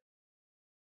our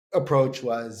approach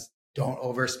was don't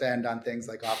overspend on things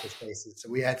like office spaces. So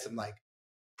we had some like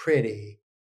pretty,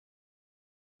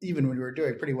 even when we were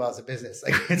doing pretty well as a business,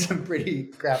 like we had some pretty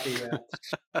crappy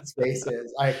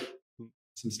spaces. I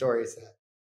some stories that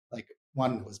like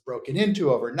one was broken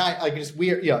into overnight, like just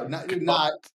weird, not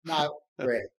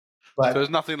great. So But there's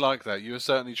nothing like that. You were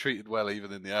certainly treated well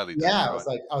even in the early days, yeah,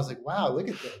 right? I was like, wow, look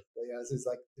at this. This is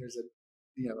like there's a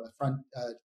front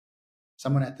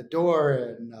someone at the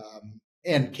door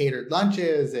and catered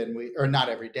lunches, and or not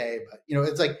every day, but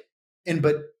it's like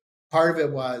but part of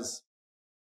it was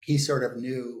he sort of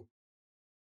knew,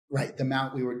 right, the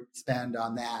amount we would spend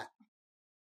on that.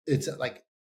 It's like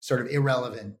sort of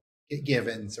irrelevant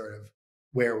given sort of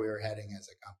where we were heading as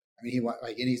a company.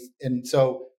 I mean, and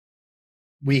so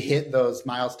we hit those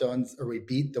milestones, or we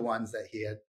beat the ones that he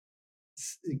had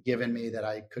given me that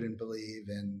I couldn't believe,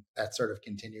 and that sort of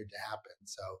continued to happen.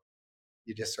 So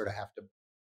you just sort of have to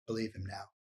believe him now.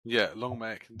 Yeah, long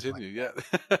may it continue. Yeah,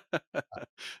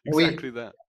 We exactly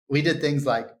that. we did things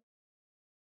like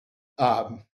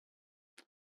um,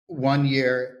 one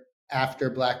year after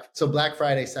Black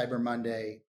Friday, Cyber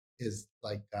Monday is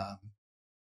like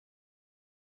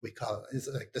we call it, it's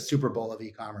like the Super Bowl of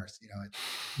e-commerce.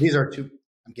 These are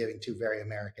I'm giving two very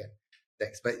American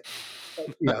things, but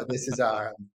this is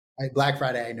our Black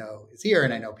Friday. I know is here,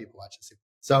 and I know people watch the Super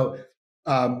Bowl.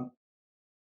 So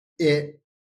it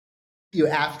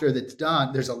after that's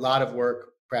done, there's a lot of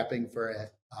work prepping for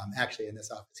it. Actually, in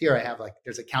this office here, I have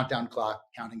there's a countdown clock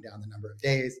counting down the number of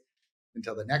days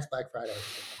until the next Black Friday.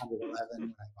 It's like 111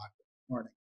 when I walked in this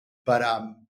morning.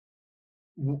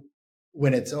 But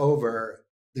when it's over,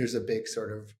 there's a big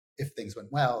sort of, if things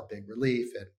went well, big relief.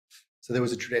 And so there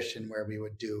was a tradition where we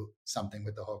would do something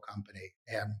with the whole company.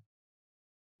 And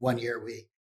one year we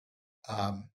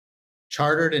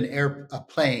chartered a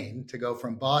plane to go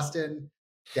from Boston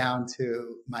down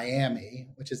to Miami,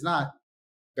 which is not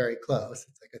very close.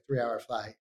 It's like a 3-hour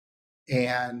flight,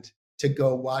 and to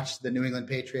go watch the New England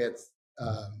Patriots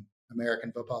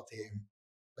American football team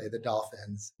play the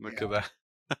Dolphins. Look at that.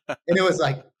 And it was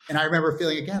like, and I remember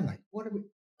feeling again, like, what are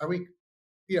we,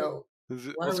 why are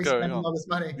What's we going spending on? all this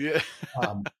money? Yeah.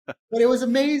 But it was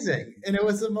amazing, and it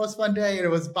was the most fun day, and it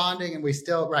was bonding, and we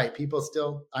still, right, people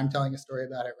still, I'm telling a story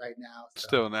about it right now. So,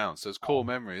 Still announced. It's core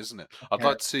memory, isn't it? I'd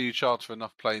like to see you charter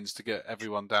enough planes to get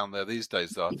everyone down there these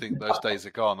days, though. I think those days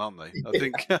are gone, aren't they? I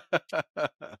think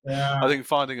yeah, I think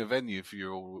finding a venue for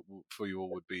you all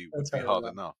would be that's hard hard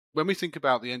enough. enough. When we think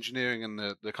about the engineering and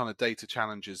the kind of data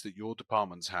challenges that your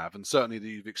departments have, and certainly that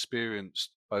you've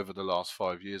experienced over the last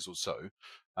 5 years or so,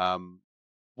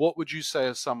 what would you say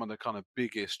are some of the kind of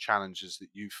biggest challenges that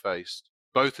you've faced,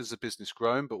 both as a business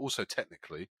growing, but also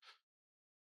technically?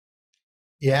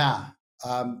 Yeah.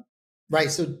 Right.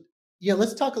 So, yeah,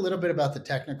 let's talk a little bit about the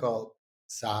technical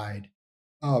side.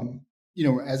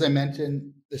 As I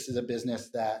mentioned, this is a business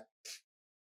that,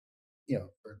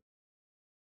 for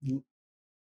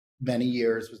many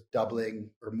years was doubling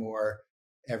or more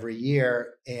every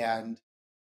year. And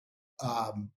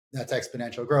that's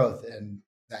exponential growth. And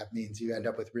that means you end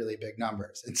up with really big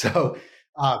numbers. And so,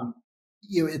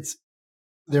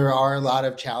 there are a lot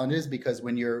of challenges because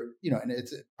when you're, and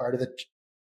it's part of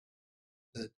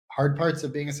the hard parts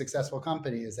of being a successful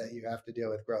company is that you have to deal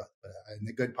with growth. And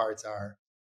the good parts are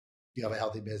you have a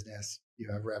healthy business, you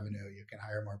have revenue, you can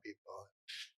hire more people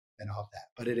and all of that.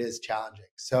 But it is challenging.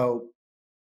 So,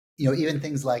 even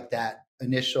things like that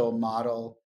initial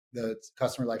model, the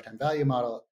customer lifetime value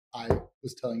model I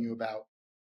was telling you about,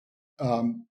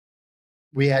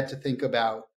 we had to think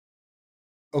about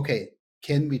okay,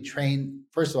 can we train?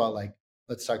 First of all, like,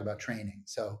 let's talk about training.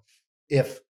 So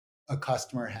if a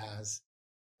customer has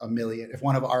a million, if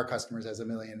one of our customers has a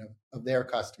million of their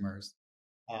customers,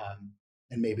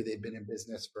 and maybe they've been in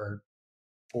business for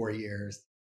 4 years,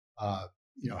 uh,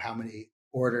 how many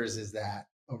orders is that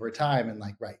over time? And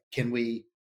like, right, can we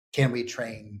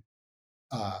train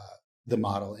uh, the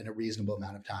model in a reasonable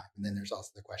amount of time? And then there's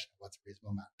also the question of what's a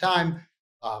reasonable amount of time.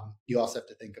 You also have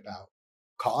to think about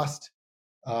cost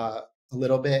a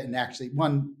little bit. And actually,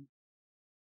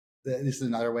 this is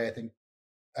another way I think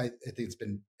it's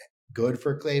been good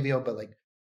for Klaviyo, but like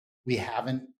we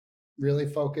haven't really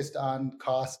focused on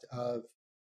cost of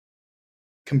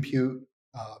compute.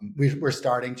 We're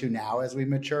starting to now as we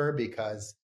mature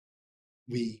because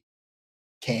we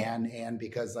can, and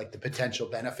because like the potential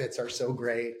benefits are so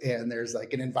great, and there's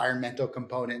like an environmental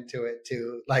component to it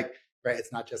too. Like, right,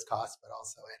 it's not just cost but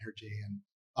also energy. And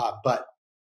but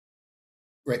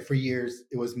right, for years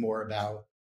it was more about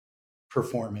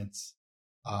performance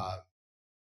uh,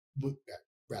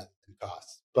 rather than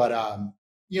costs. But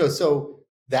so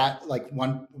that like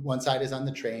one side is on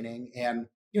the training, and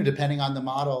depending on the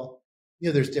model,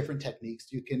 there's different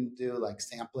techniques you can do, like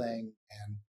sampling,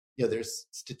 and there's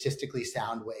statistically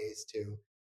sound ways to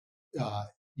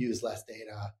use less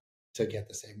data to get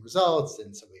the same results,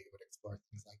 and so we would explore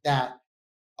things like that.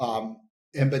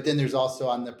 But then there's also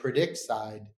on the predict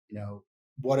side,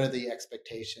 what are the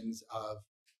expectations of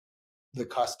the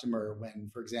customer when,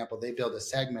 for example, they build a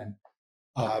segment?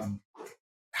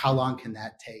 How long can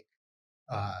that take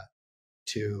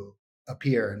to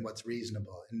appear, and what's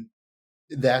reasonable? And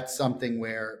that's something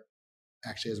where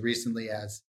actually as recently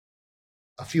as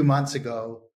a few months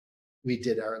ago, we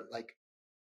did our like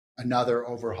another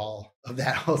overhaul of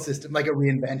that whole system, like a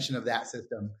reinvention of that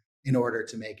system in order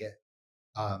to make it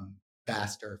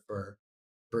faster for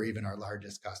even our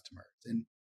largest customers. And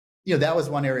that was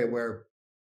one area where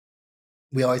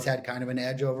we always had kind of an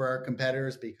edge over our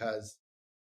competitors because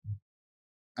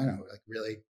I don't know, like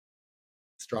really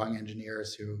strong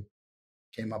engineers who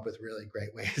came up with really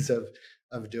great ways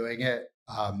of doing it.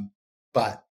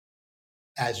 But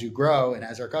as you grow and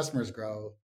as our customers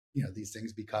grow, these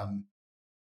things become,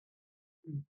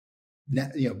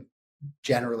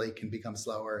 generally can become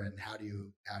slower. And how do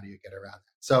you get around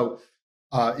that? So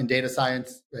in data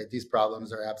science, right, these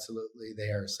problems are absolutely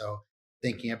there. So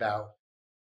thinking about,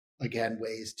 again,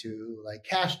 ways to like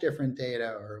cache different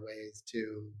data, or ways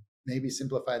to maybe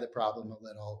simplify the problem a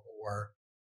little, or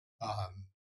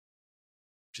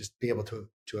just be able to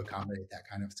accommodate that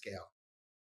kind of scale.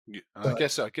 Yeah, and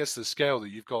But I guess the scale that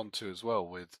you've gone to as well,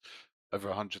 with over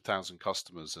 100,000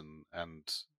 customers,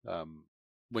 and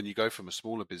when you go from a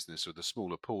smaller business with a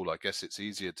smaller pool, I guess it's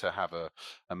easier to have a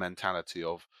mentality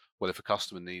of, well, if a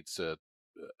customer needs a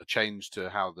change to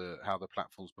how the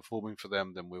platform's performing for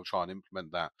them, then we'll try and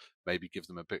implement that. Maybe give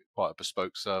them quite a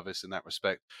bespoke service in that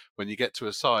respect. When you get to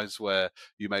a size where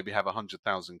you maybe have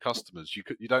 100,000 customers,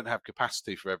 you don't have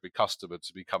capacity for every customer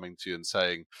to be coming to you and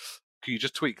saying, can you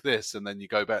just tweak this, and then you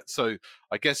go back. So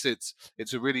I guess it's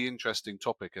a really interesting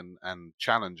topic and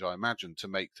challenge, I imagine, to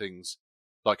make things,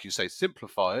 like you say,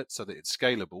 simplify it so that it's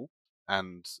scalable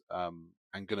and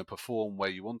going to perform where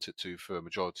you want it to for a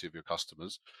majority of your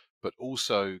customers, but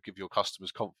also give your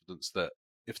customers confidence that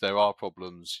if there are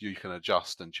problems, you can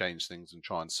adjust and change things and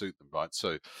try and suit them, right?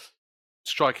 So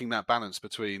striking that balance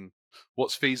between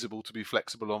what's feasible to be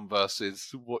flexible on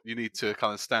versus what you need to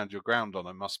kind of stand your ground on,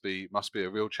 and must be a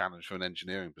real challenge from an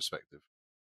engineering perspective.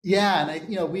 yeah,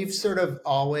 and we've sort of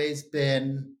always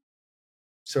been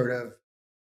sort of,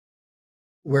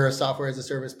 we're a software as a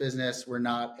service business. We're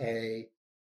not a,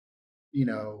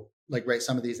 like, right,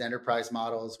 some of these enterprise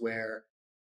models where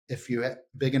if you have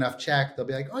big enough check, they'll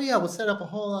be like, oh yeah, we'll set up a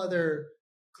whole other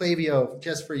Klaviyo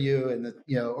just for you, and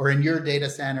or in your data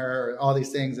center, or all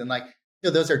these things. And like,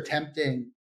 those are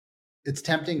tempting. It's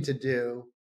tempting to do,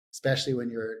 especially when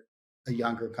you're a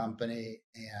younger company,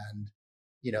 and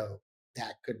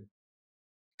that could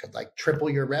like triple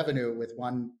your revenue with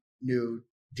one new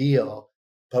deal.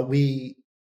 But we,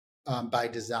 by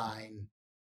design,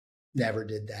 never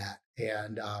did that.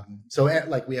 And so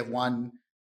like we have one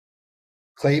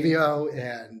Klaviyo,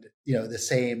 and the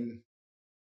same,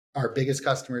 our biggest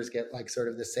customers get like sort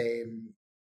of the same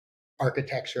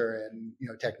architecture and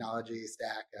technology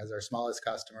stack as our smallest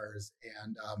customers.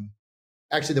 And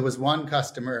actually there was one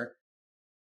customer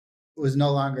who was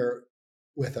no longer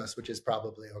with us, which is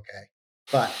probably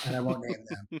okay, and I won't name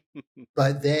them.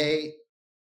 But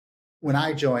when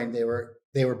I joined, they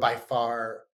were by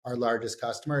far our largest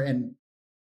customer. And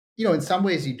in some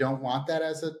ways you don't want that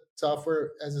as a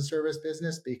software as a service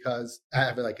business, because I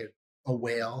have like a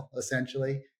whale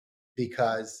essentially,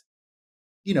 because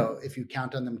if you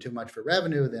count on them too much for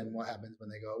revenue, then what happens when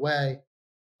they go away?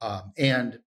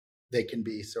 And they can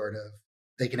be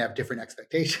they can have different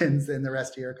expectations than the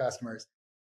rest of your customers.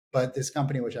 But this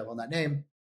company, which I will not name,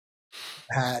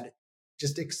 had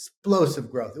just explosive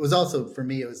growth. It was also, for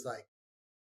me, it was like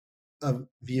a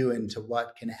view into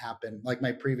what can happen. Like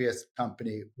my previous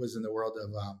company was in the world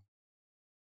of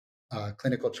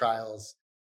clinical trials,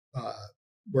 uh,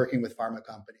 working with pharma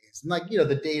companies. And like,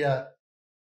 the data,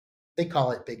 they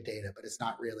call it big data, but it's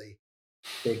not really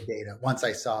big data. Once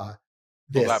I saw Not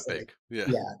that this, like, big. Yeah.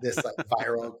 yeah, this like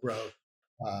viral growth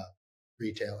uh,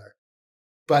 retailer.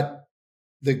 But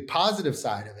the positive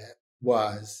side of it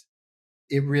was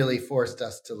it really forced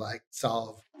us to like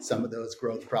solve some of those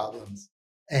growth problems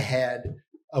ahead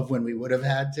of when we would have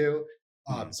had to.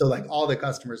 So like all the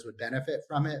customers would benefit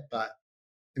from it. But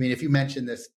I mean, if you mention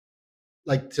this,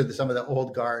 like to some of the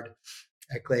old guard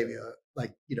at Klaviyo,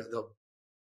 like, they'll,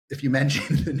 if you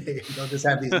mention the name, they'll just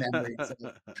have these memories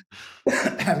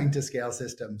of having to scale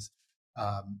systems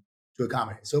um, to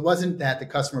accommodate. So it wasn't that the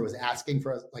customer was asking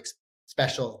for like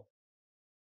special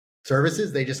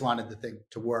services. They just wanted the thing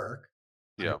to work,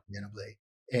 Yeah. understandably.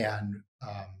 And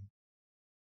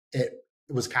it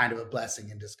was kind of a blessing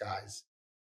in disguise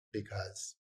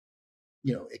because,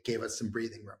 it gave us some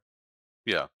breathing room.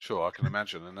 Yeah, sure, I can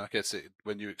imagine, and I guess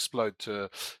when you explode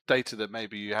to data that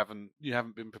maybe you haven't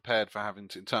been prepared for having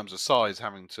to, in terms of size,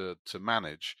 having to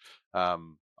manage.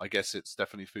 I guess it's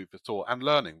definitely food for thought and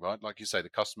learning, right? Like you say, the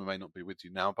customer may not be with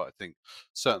you now, but I think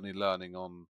certainly learning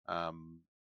on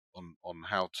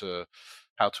how to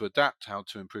adapt, how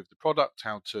to improve the product,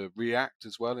 how to react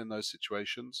as well in those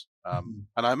situations. Mhm.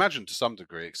 And I imagine to some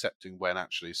degree accepting when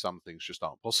actually some things just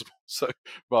aren't possible. So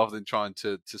rather than trying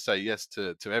to say yes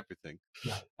to everything.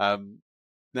 Right. Um,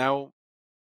 Now,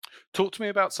 talk to me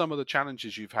about some of the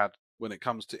challenges you've had when it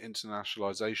comes to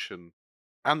internationalization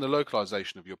and the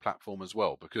localization of your platform as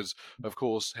well. Because, of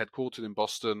course, headquartered in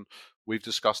Boston, we've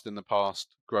discussed in the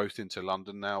past growth into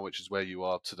London now, which is where you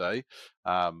are today,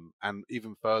 and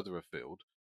even further afield.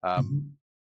 Um, Mhm.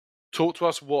 Talk to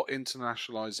us what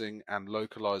internationalizing and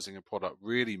localizing a product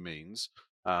really means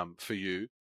for you,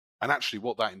 and actually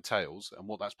what that entails, and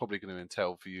what that's probably going to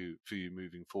entail for you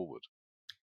moving forward.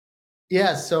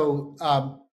 Yeah. So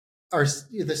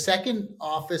the second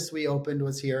office we opened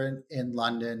was here in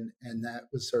London, and that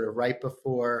was sort of right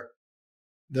before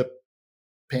the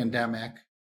pandemic.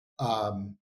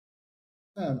 Um,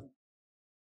 uh,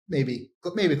 maybe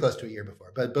close to a year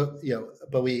before,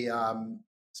 but we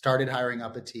started hiring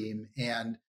up a team,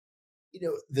 and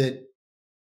the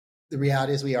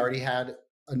reality is we already had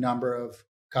a number of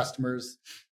customers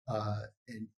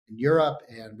in Europe,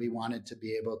 and we wanted to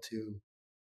be able to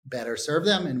better serve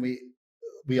them, and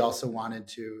we also wanted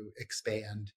to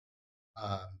expand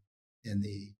um, in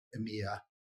the EMEA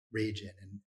region,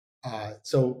 and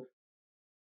so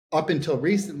up until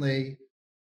recently,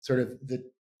 sort of the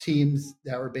teams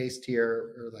that were based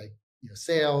here are like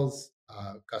sales,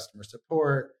 customer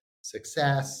support,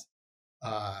 success,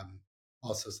 um,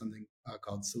 also something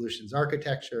called solutions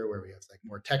architecture, where we have like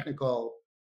more technical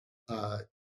uh,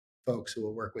 folks who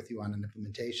will work with you on an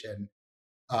implementation.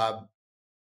 Um,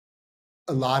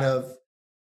 a lot of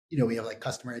we have like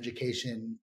customer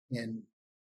education in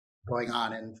going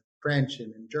on in French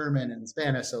and in German and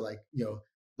Spanish. So like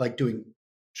like doing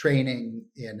training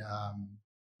in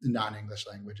non-English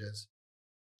languages,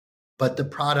 but the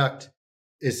product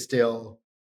is still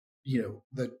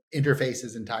the interface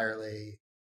is entirely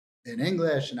in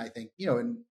English, and I think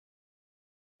and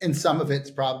some of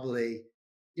it's probably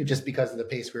just because of the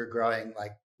pace we were growing.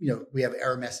 Like we have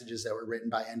error messages that were written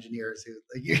by engineers who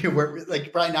like, were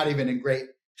like probably not even in great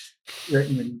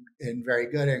written in very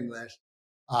good English.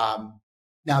 Um,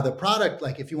 Now the product,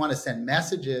 like if you want to send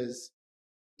messages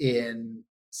in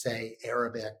say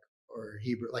Arabic or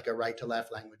Hebrew, like a right to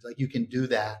left language, like you can do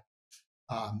that,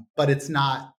 but it's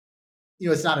not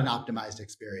it's not an optimized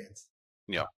experience.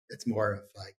 Yeah. It's more of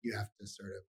like you have to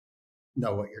sort of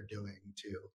know what you're doing to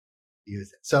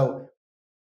use it. So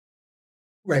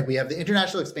right, we have the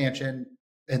international expansion,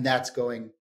 and that's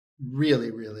going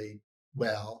really, really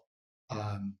well.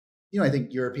 I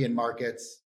think European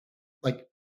markets, like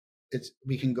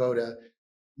we can go to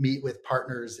meet with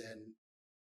partners, and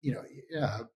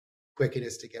how quick it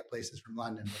is to get places from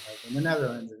London, but like in the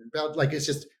Netherlands and like it's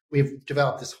just we've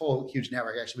developed this whole huge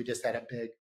network. Actually, we just had a big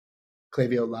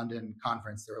Klaviyo London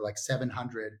conference. There were like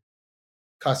 700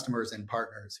 customers and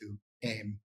partners who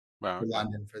came Wow. to Okay.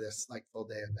 London for this like full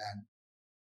day event.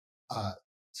 Uh,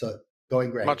 so Going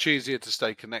great. Much easier to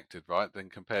stay connected, right, than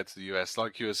compared to the US.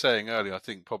 Like you were saying earlier, I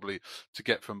think probably to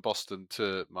get from Boston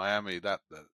to Miami, I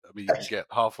mean, you can get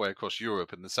halfway across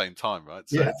Europe in the same time, right?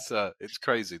 So Yeah, it's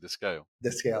crazy the scale.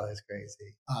 the scale is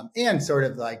crazy, and sort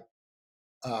of like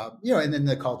and then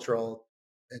the cultural,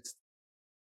 it's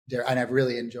there, and I've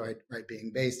really enjoyed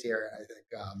being based here. And I think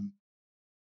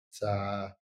it's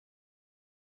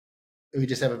we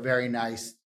just have a very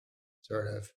nice sort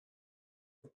of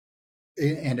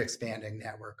and expanding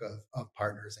network of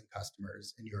partners and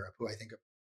customers in Europe who I think,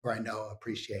 or I know,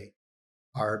 appreciate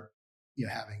our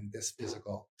having this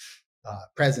physical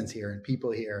presence here and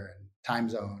people here and time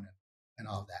zone and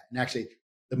all of that. And actually,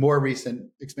 the more recent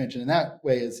expansion in that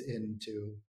way is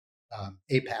into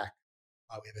APAC.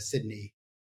 We have a Sydney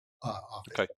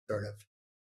office, Okay. sort of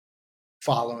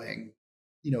following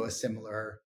a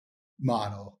similar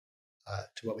model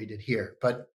to what we did here.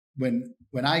 But when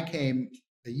I came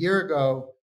a year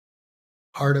ago,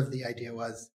 part of the idea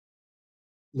was,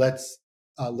 let's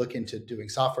look into doing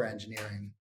software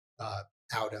engineering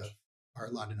out of our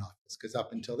London office, because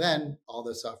up until then, all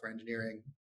the software engineering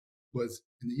was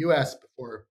in the U.S.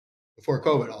 before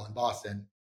COVID, all in Boston.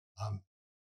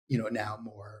 Now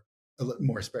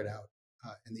more spread out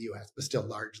in the U.S., but still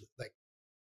largely, like,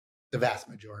 the vast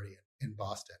majority in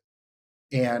Boston.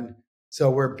 And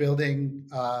so we're building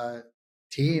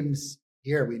teams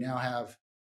here. We now have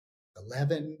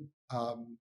 11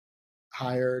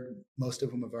 hired. Most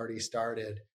of whom have already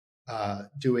started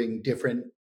doing different,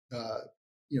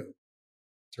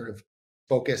 sort of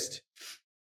focused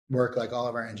work, like all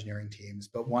of our engineering teams.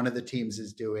 But one of the teams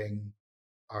is doing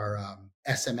our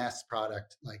SMS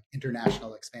product, like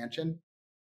international expansion.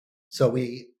 So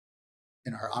we,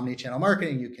 in our omni-channel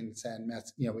marketing, you can send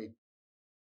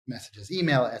messages,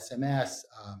 email, SMS,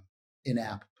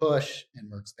 in-app push,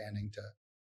 and we're expanding to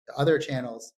other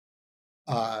channels.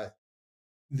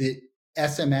 The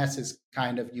SMS is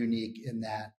kind of unique in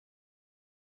that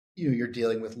you're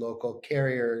dealing with local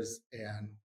carriers and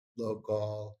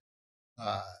local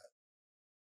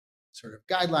sort of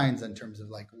guidelines in terms of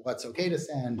like what's okay to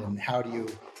send and how do you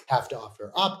have to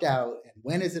offer opt out and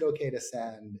when is it okay to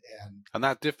send. And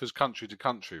that differs country to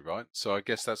country, right? So I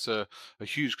guess that's a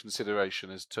huge consideration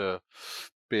as to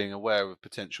being aware of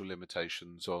potential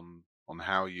limitations on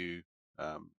how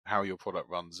how your product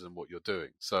runs and what you're doing.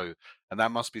 So, and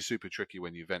that must be super tricky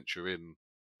when you venture in.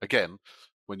 Again,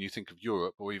 when you think of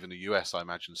Europe or even the US, I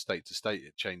imagine state to state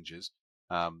it changes.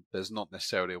 There's not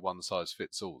necessarily a one size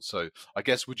fits all. So I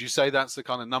guess, would you say that's the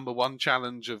kind of number one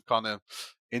challenge of kind of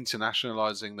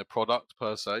internationalizing the product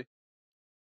per se?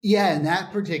 Yeah, in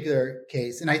that particular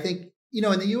case. And I think, in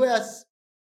the US,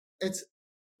 it's,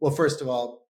 well, first of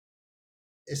all,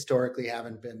 historically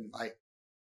haven't been like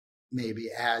maybe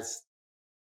as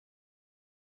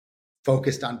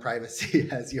focused on privacy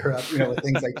as Europe, with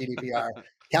things like GDPR.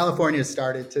 California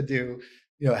started to do,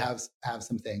 have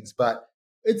some things, but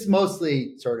it's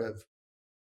mostly sort of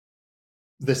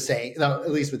the same.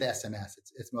 At least with SMS,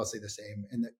 it's mostly the same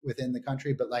within the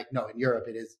country. But like, no, in Europe,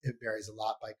 it varies a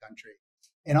lot by country.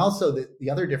 And also the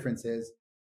other difference is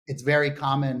it's very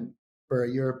common for a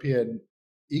European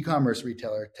e-commerce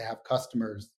retailer to have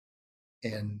customers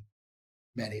in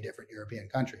many different European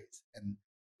countries. And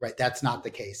that's not the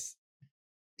case.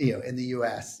 In the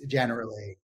US,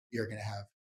 generally, you're going to have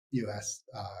US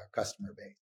customer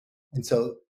base. And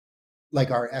so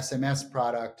like our SMS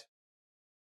product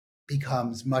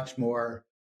becomes much more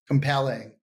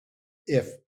compelling if,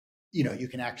 you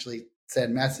can actually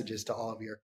send messages to all of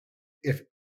your, if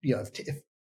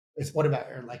it's, what about,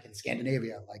 or like in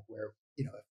Scandinavia, like where,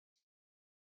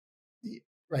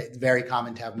 it's very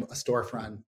common to have a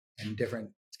storefront in different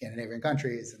Scandinavian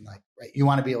countries. And like, you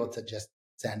want to be able to just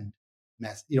send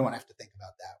mess. You don't want to have to think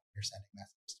about that when you're sending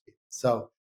messages to people.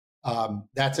 So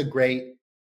that's a great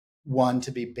one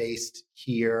to be based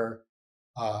here,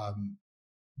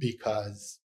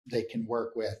 because they can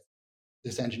work with,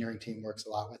 this engineering team works a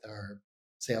lot with our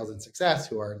sales and success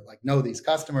who are like, know these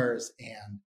customers.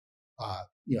 And,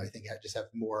 I think I just have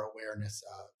more awareness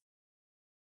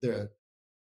of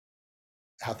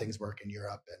how things work in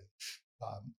Europe. And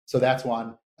so that's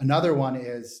one. Another one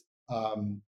is,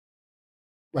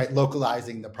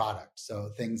 localizing the product.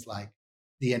 So things like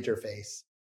the interface,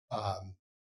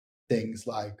 things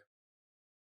like,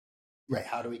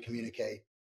 how do we communicate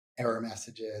error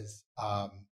messages?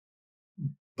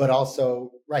 But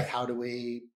also, how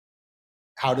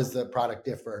does the product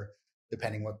differ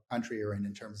depending what country you're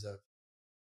in terms of,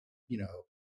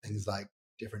 things like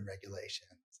different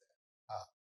regulations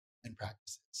and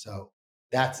practices. So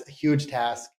that's a huge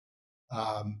task.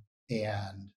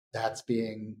 And that's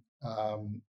being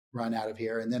run out of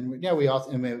here. And then we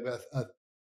also, and we have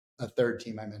a third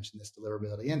team. I mentioned this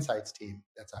deliverability insights team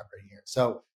that's operating here.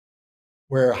 So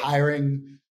we're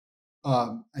hiring.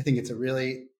 I think it's a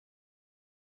really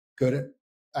good.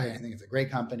 I think it's a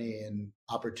great company and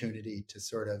opportunity to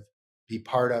sort of be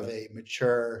part of a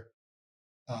mature,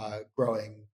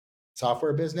 growing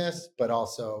software business, but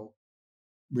also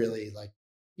really like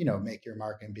make your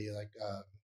mark and be like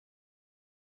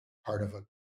part of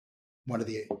one of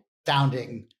the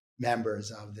founding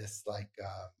members of this like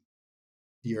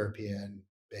European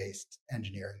based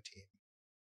engineering team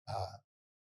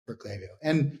for Klaviyo.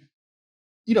 And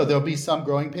there'll be some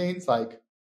growing pains, like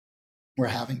we're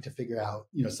having to figure out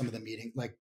some of the meeting,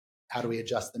 like how do we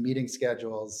adjust the meeting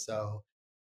schedules. So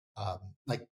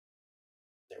like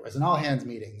there was an all hands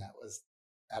meeting that was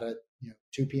at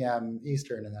 2 p.m.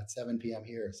 Eastern, and that's 7 p.m.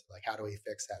 here. So like how do we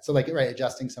fix that? So like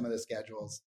adjusting some of the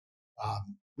schedules.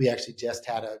 We actually just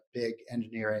had a big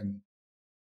engineering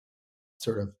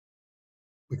sort of,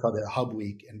 we called it a hub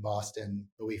week in Boston,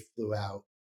 but we flew out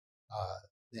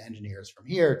the engineers from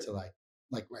here to I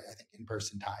think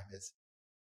in-person time is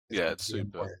Yeah, going it's to be super.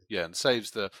 important. Yeah, and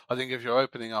saves the. I think if you're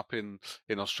opening up in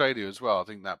Australia as well, I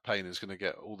think that pain is going to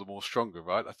get all the more stronger,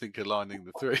 right? I think aligning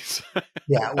the three.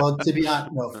 Yeah, well, to be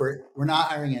honest, no, we're not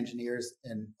hiring engineers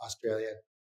in Australia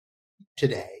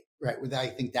today, right? I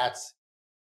think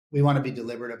we want to be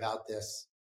deliberate about this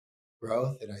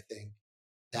growth, and I think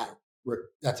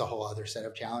that's a whole other set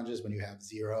of challenges when you have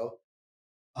zero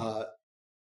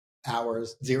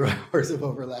hours of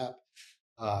overlap,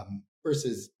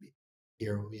 versus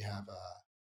here we have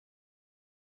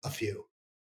a few.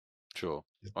 Sure,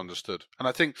 understood. And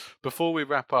I think before we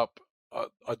wrap up,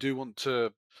 I do want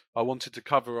to. I wanted to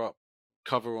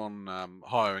cover on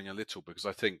hiring a little, because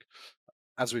I think,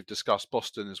 as we've discussed,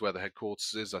 Boston is where the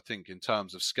headquarters is. I think in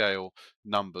terms of scale,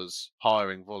 numbers,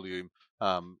 hiring volume,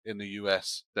 in the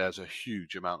US, there's a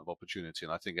huge amount of opportunity.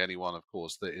 And I think anyone, of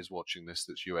course, that is watching this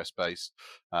that's US based,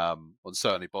 or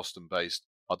certainly Boston based,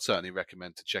 I'd certainly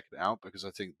recommend to check it out, because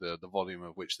I think the volume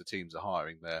of which the teams are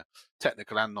hiring there,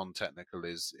 technical and non-technical,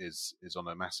 is on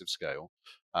a massive scale.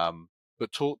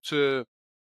 But talk to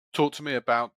me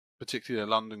about particularly the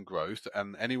London growth,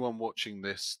 and anyone watching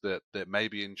this that may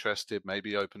be interested, may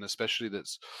be open, especially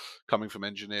that's coming from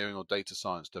engineering or data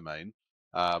science domain.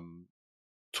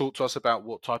 Talk to us about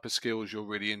what type of skills you're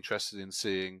really interested in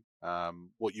seeing,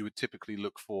 what you would typically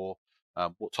look for,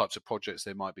 what types of projects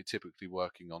they might be typically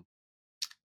working on.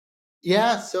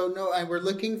 Yeah, so no, we're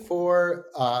looking for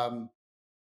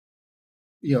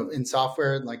in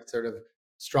software, like sort of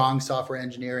strong software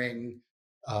engineering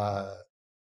uh,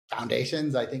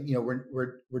 foundations. I think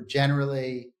we're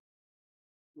generally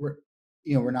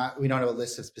we don't have a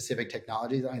list of specific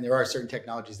technologies. I mean, there are certain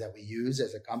technologies that we use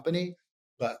as a company,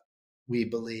 but we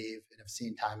believe and have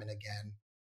seen time and again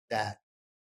that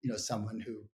someone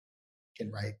who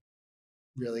can write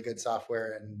really good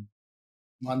software in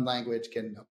one language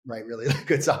can write really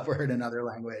good software in another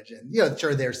language. And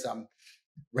sure, there's some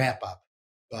ramp up,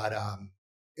 but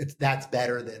that's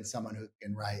better than someone who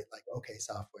can write like okay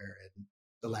software in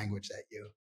the language that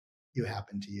you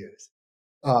happen to use.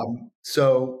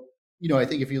 So I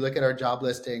think if you look at our job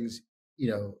listings,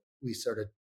 we sort of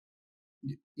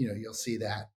you'll see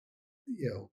that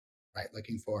right,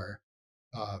 looking for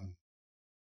um,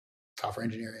 software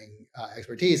engineering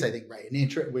expertise. I think right,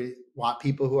 we want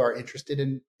people who are interested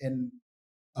in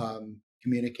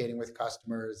communicating with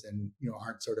customers and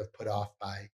aren't sort of put off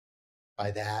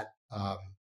by that.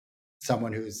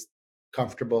 Someone who's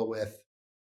comfortable with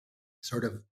sort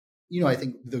of I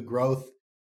think the growth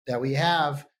that we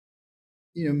have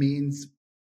means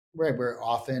right, we're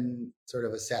often sort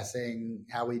of assessing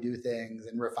how we do things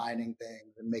and refining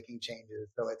things and making changes.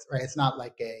 So it's right, it's not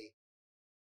like a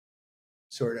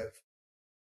sort of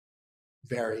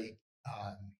very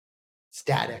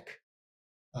static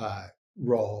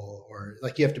role, or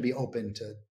like you have to be open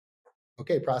to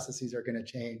okay, processes are going to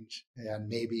change and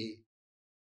maybe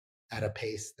at a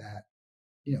pace that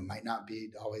might not be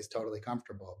always totally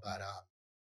comfortable, but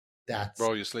that's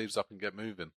Roll your sleeves up and get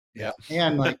moving. yeah. Yeah.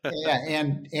 And like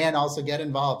and also get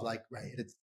involved, like right,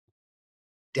 it's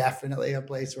definitely a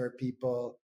place where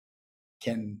people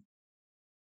can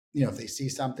if they see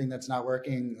something that's not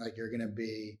working, like you're going to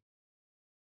be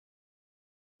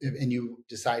and you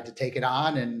decide to take it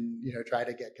on and try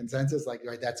to get consensus, like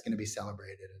right, that's going to be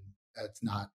celebrated, and that's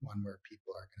not one where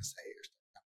people are going to say you're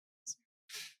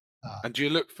And do you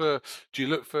look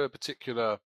for a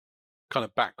particular kind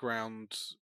of background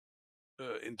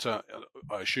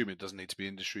I assume it doesn't need to be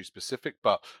industry specific,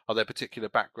 but are there particular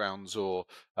backgrounds or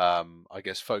I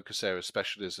guess focus area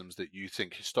specialisms that you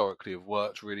think historically have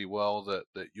worked really well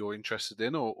that you're interested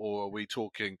in, or are we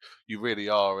talking you really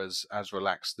are as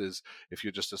relaxed as if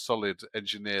you're just a solid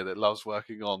engineer that loves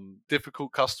working on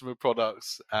difficult customer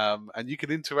products, and you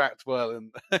can interact well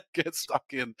and get stuck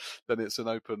in, then it's an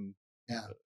open Yeah.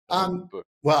 book.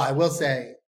 Well, I will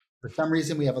say, for some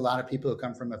reason, we have a lot of people who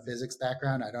come from a physics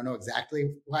background. I don't know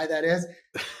exactly why that is,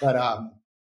 but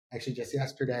actually, just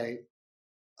yesterday,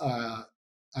 I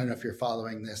don't know if you're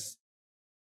following this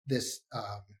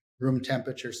room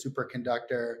temperature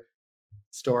superconductor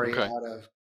story Okay. out of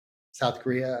South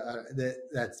Korea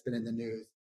that's been in the news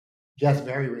just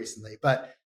very recently.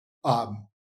 But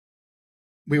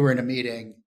we were in a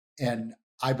meeting and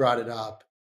I brought it up,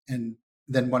 and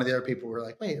then one of the other people were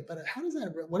like, wait, but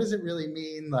what does it really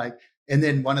mean? Like, and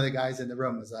then one of the guys in the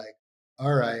room was like,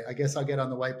 all right, I guess I'll get on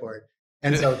the whiteboard.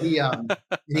 And so he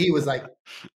was like,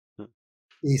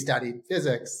 he studied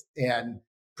physics and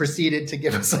proceeded to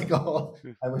give us like a whole,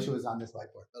 I wish it was on this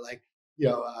whiteboard, but like,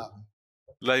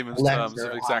 Layman's terms of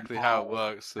lecture on exactly how it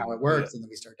works. how it works. And then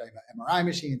we start talking about MRI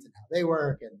machines and how they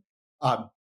work. And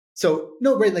so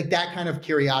no, right, like that kind of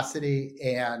curiosity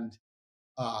and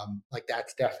like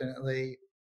that's definitely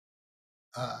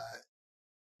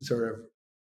sort of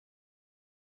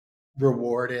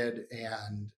rewarded.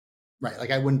 And right, like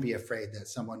I wouldn't be afraid that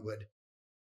someone would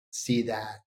see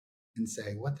that and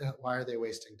say, why are they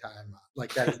wasting time?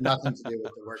 Like that has nothing to do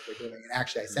with the work they're doing. And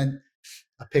actually I sent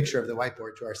a picture of the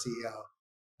whiteboard to our CEO.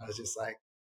 I was like,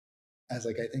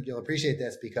 I think you'll appreciate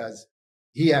this, because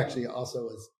he actually also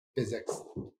was physics.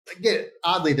 Like,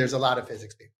 oddly, there's a lot of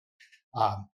physics people,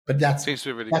 but that's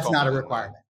not a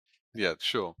requirement. Yeah,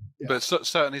 sure. Yeah. But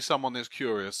certainly someone that's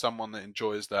curious, someone that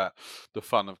enjoys the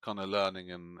fun of kind of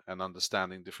learning and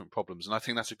understanding different problems. And I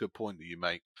think that's a good point that you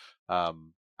make.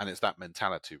 And it's that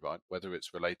mentality, right? Whether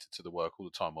it's related to the work all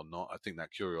the time or not, I think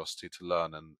that curiosity to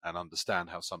learn and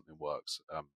understand how something works,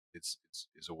 it's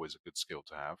always a good skill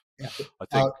to have. Yeah. I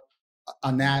think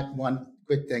on that, one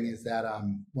quick thing is that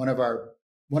one of our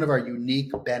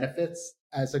unique benefits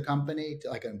as a company,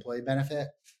 like an employee benefit,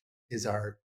 is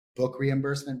our book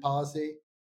reimbursement policy.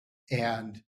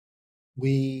 And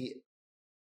we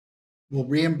will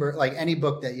reimburse, like any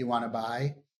book that you want to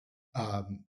buy,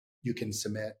 you can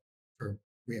submit for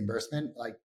reimbursement.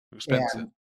 Like, expensive.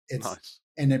 It's nice.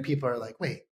 And then people are like,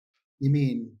 wait, you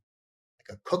mean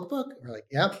like a cookbook? Or like,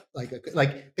 yep, like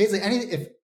basically if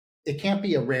it can't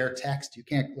be a rare text, you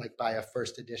can't like buy a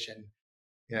first edition,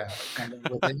 kind of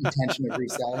with the intention of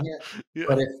reselling it. Yeah.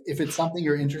 But if it's something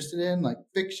you're interested in, like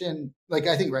fiction, like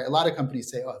I think, right, a lot of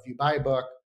companies say, oh, if you buy a book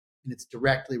and it's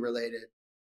directly related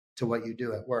to what you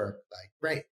do at work, like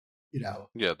great,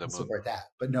 we'll support that.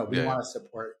 But no, we want to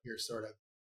support your sort of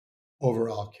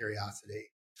overall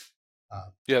curiosity.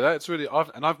 That's really,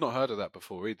 I've not heard of that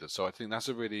before either. So I think that's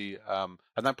a really,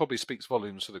 and that probably speaks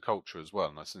volumes to the culture as well.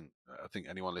 And I think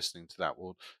anyone listening to that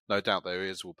will, no doubt their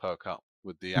ears will perk up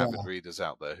with the avid readers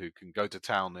out there who can go to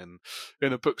town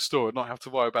in a bookstore and not have to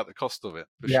worry about the cost of it,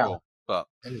 for sure. But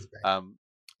it is great.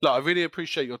 Look, I really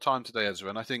appreciate your time today, Ezra.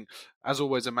 And I think, as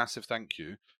always, a massive thank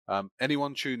you.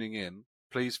 Anyone tuning in,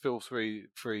 please feel free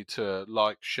to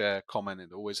like, share, comment.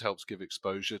 It always helps give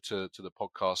exposure to the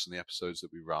podcast and the episodes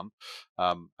that we run.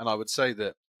 And I would say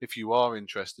that if you are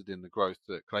interested in the growth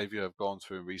that Klaviyo have gone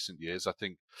through in recent years, I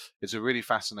think it's a really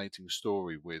fascinating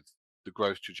story with the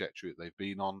growth trajectory that they've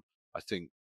been on. I think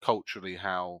culturally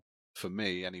how, for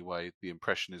me anyway, the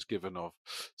impression is given of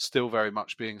still very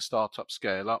much being startup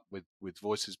scale up with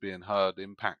voices being heard,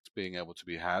 impact being able to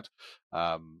be had.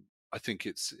 I think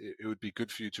it would be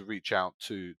good for you to reach out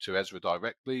to Ezra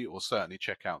directly, or certainly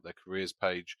check out their careers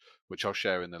page, which I'll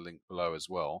share in the link below as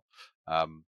well.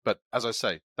 But as I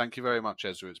say, thank you very much,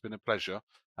 Ezra. It's been a pleasure.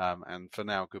 And for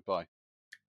now, goodbye.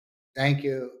 Thank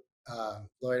you,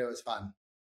 Lloyd. It was fun.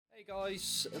 Hey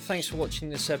guys, thanks for watching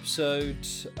this episode.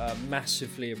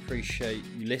 Massively appreciate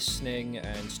you listening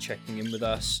and checking in with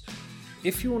us.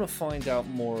 If you want to find out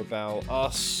more about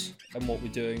us and what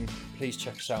we're doing, please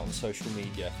check us out on social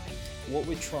media. What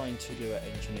we're trying to do at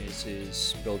Enginears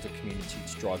is build a community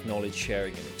to drive knowledge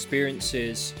sharing and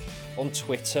experiences. On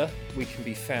Twitter, we can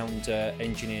be found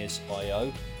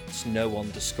Enginears.io. It's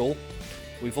no_.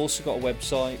 We've also got a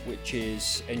website, which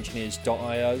is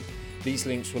enginears.io. These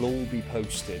links will all be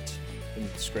posted in the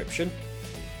description.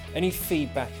 Any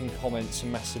feedback and comments are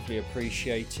massively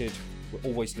appreciated. We're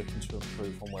always looking to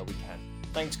improve on where we can.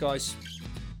 Thanks, guys.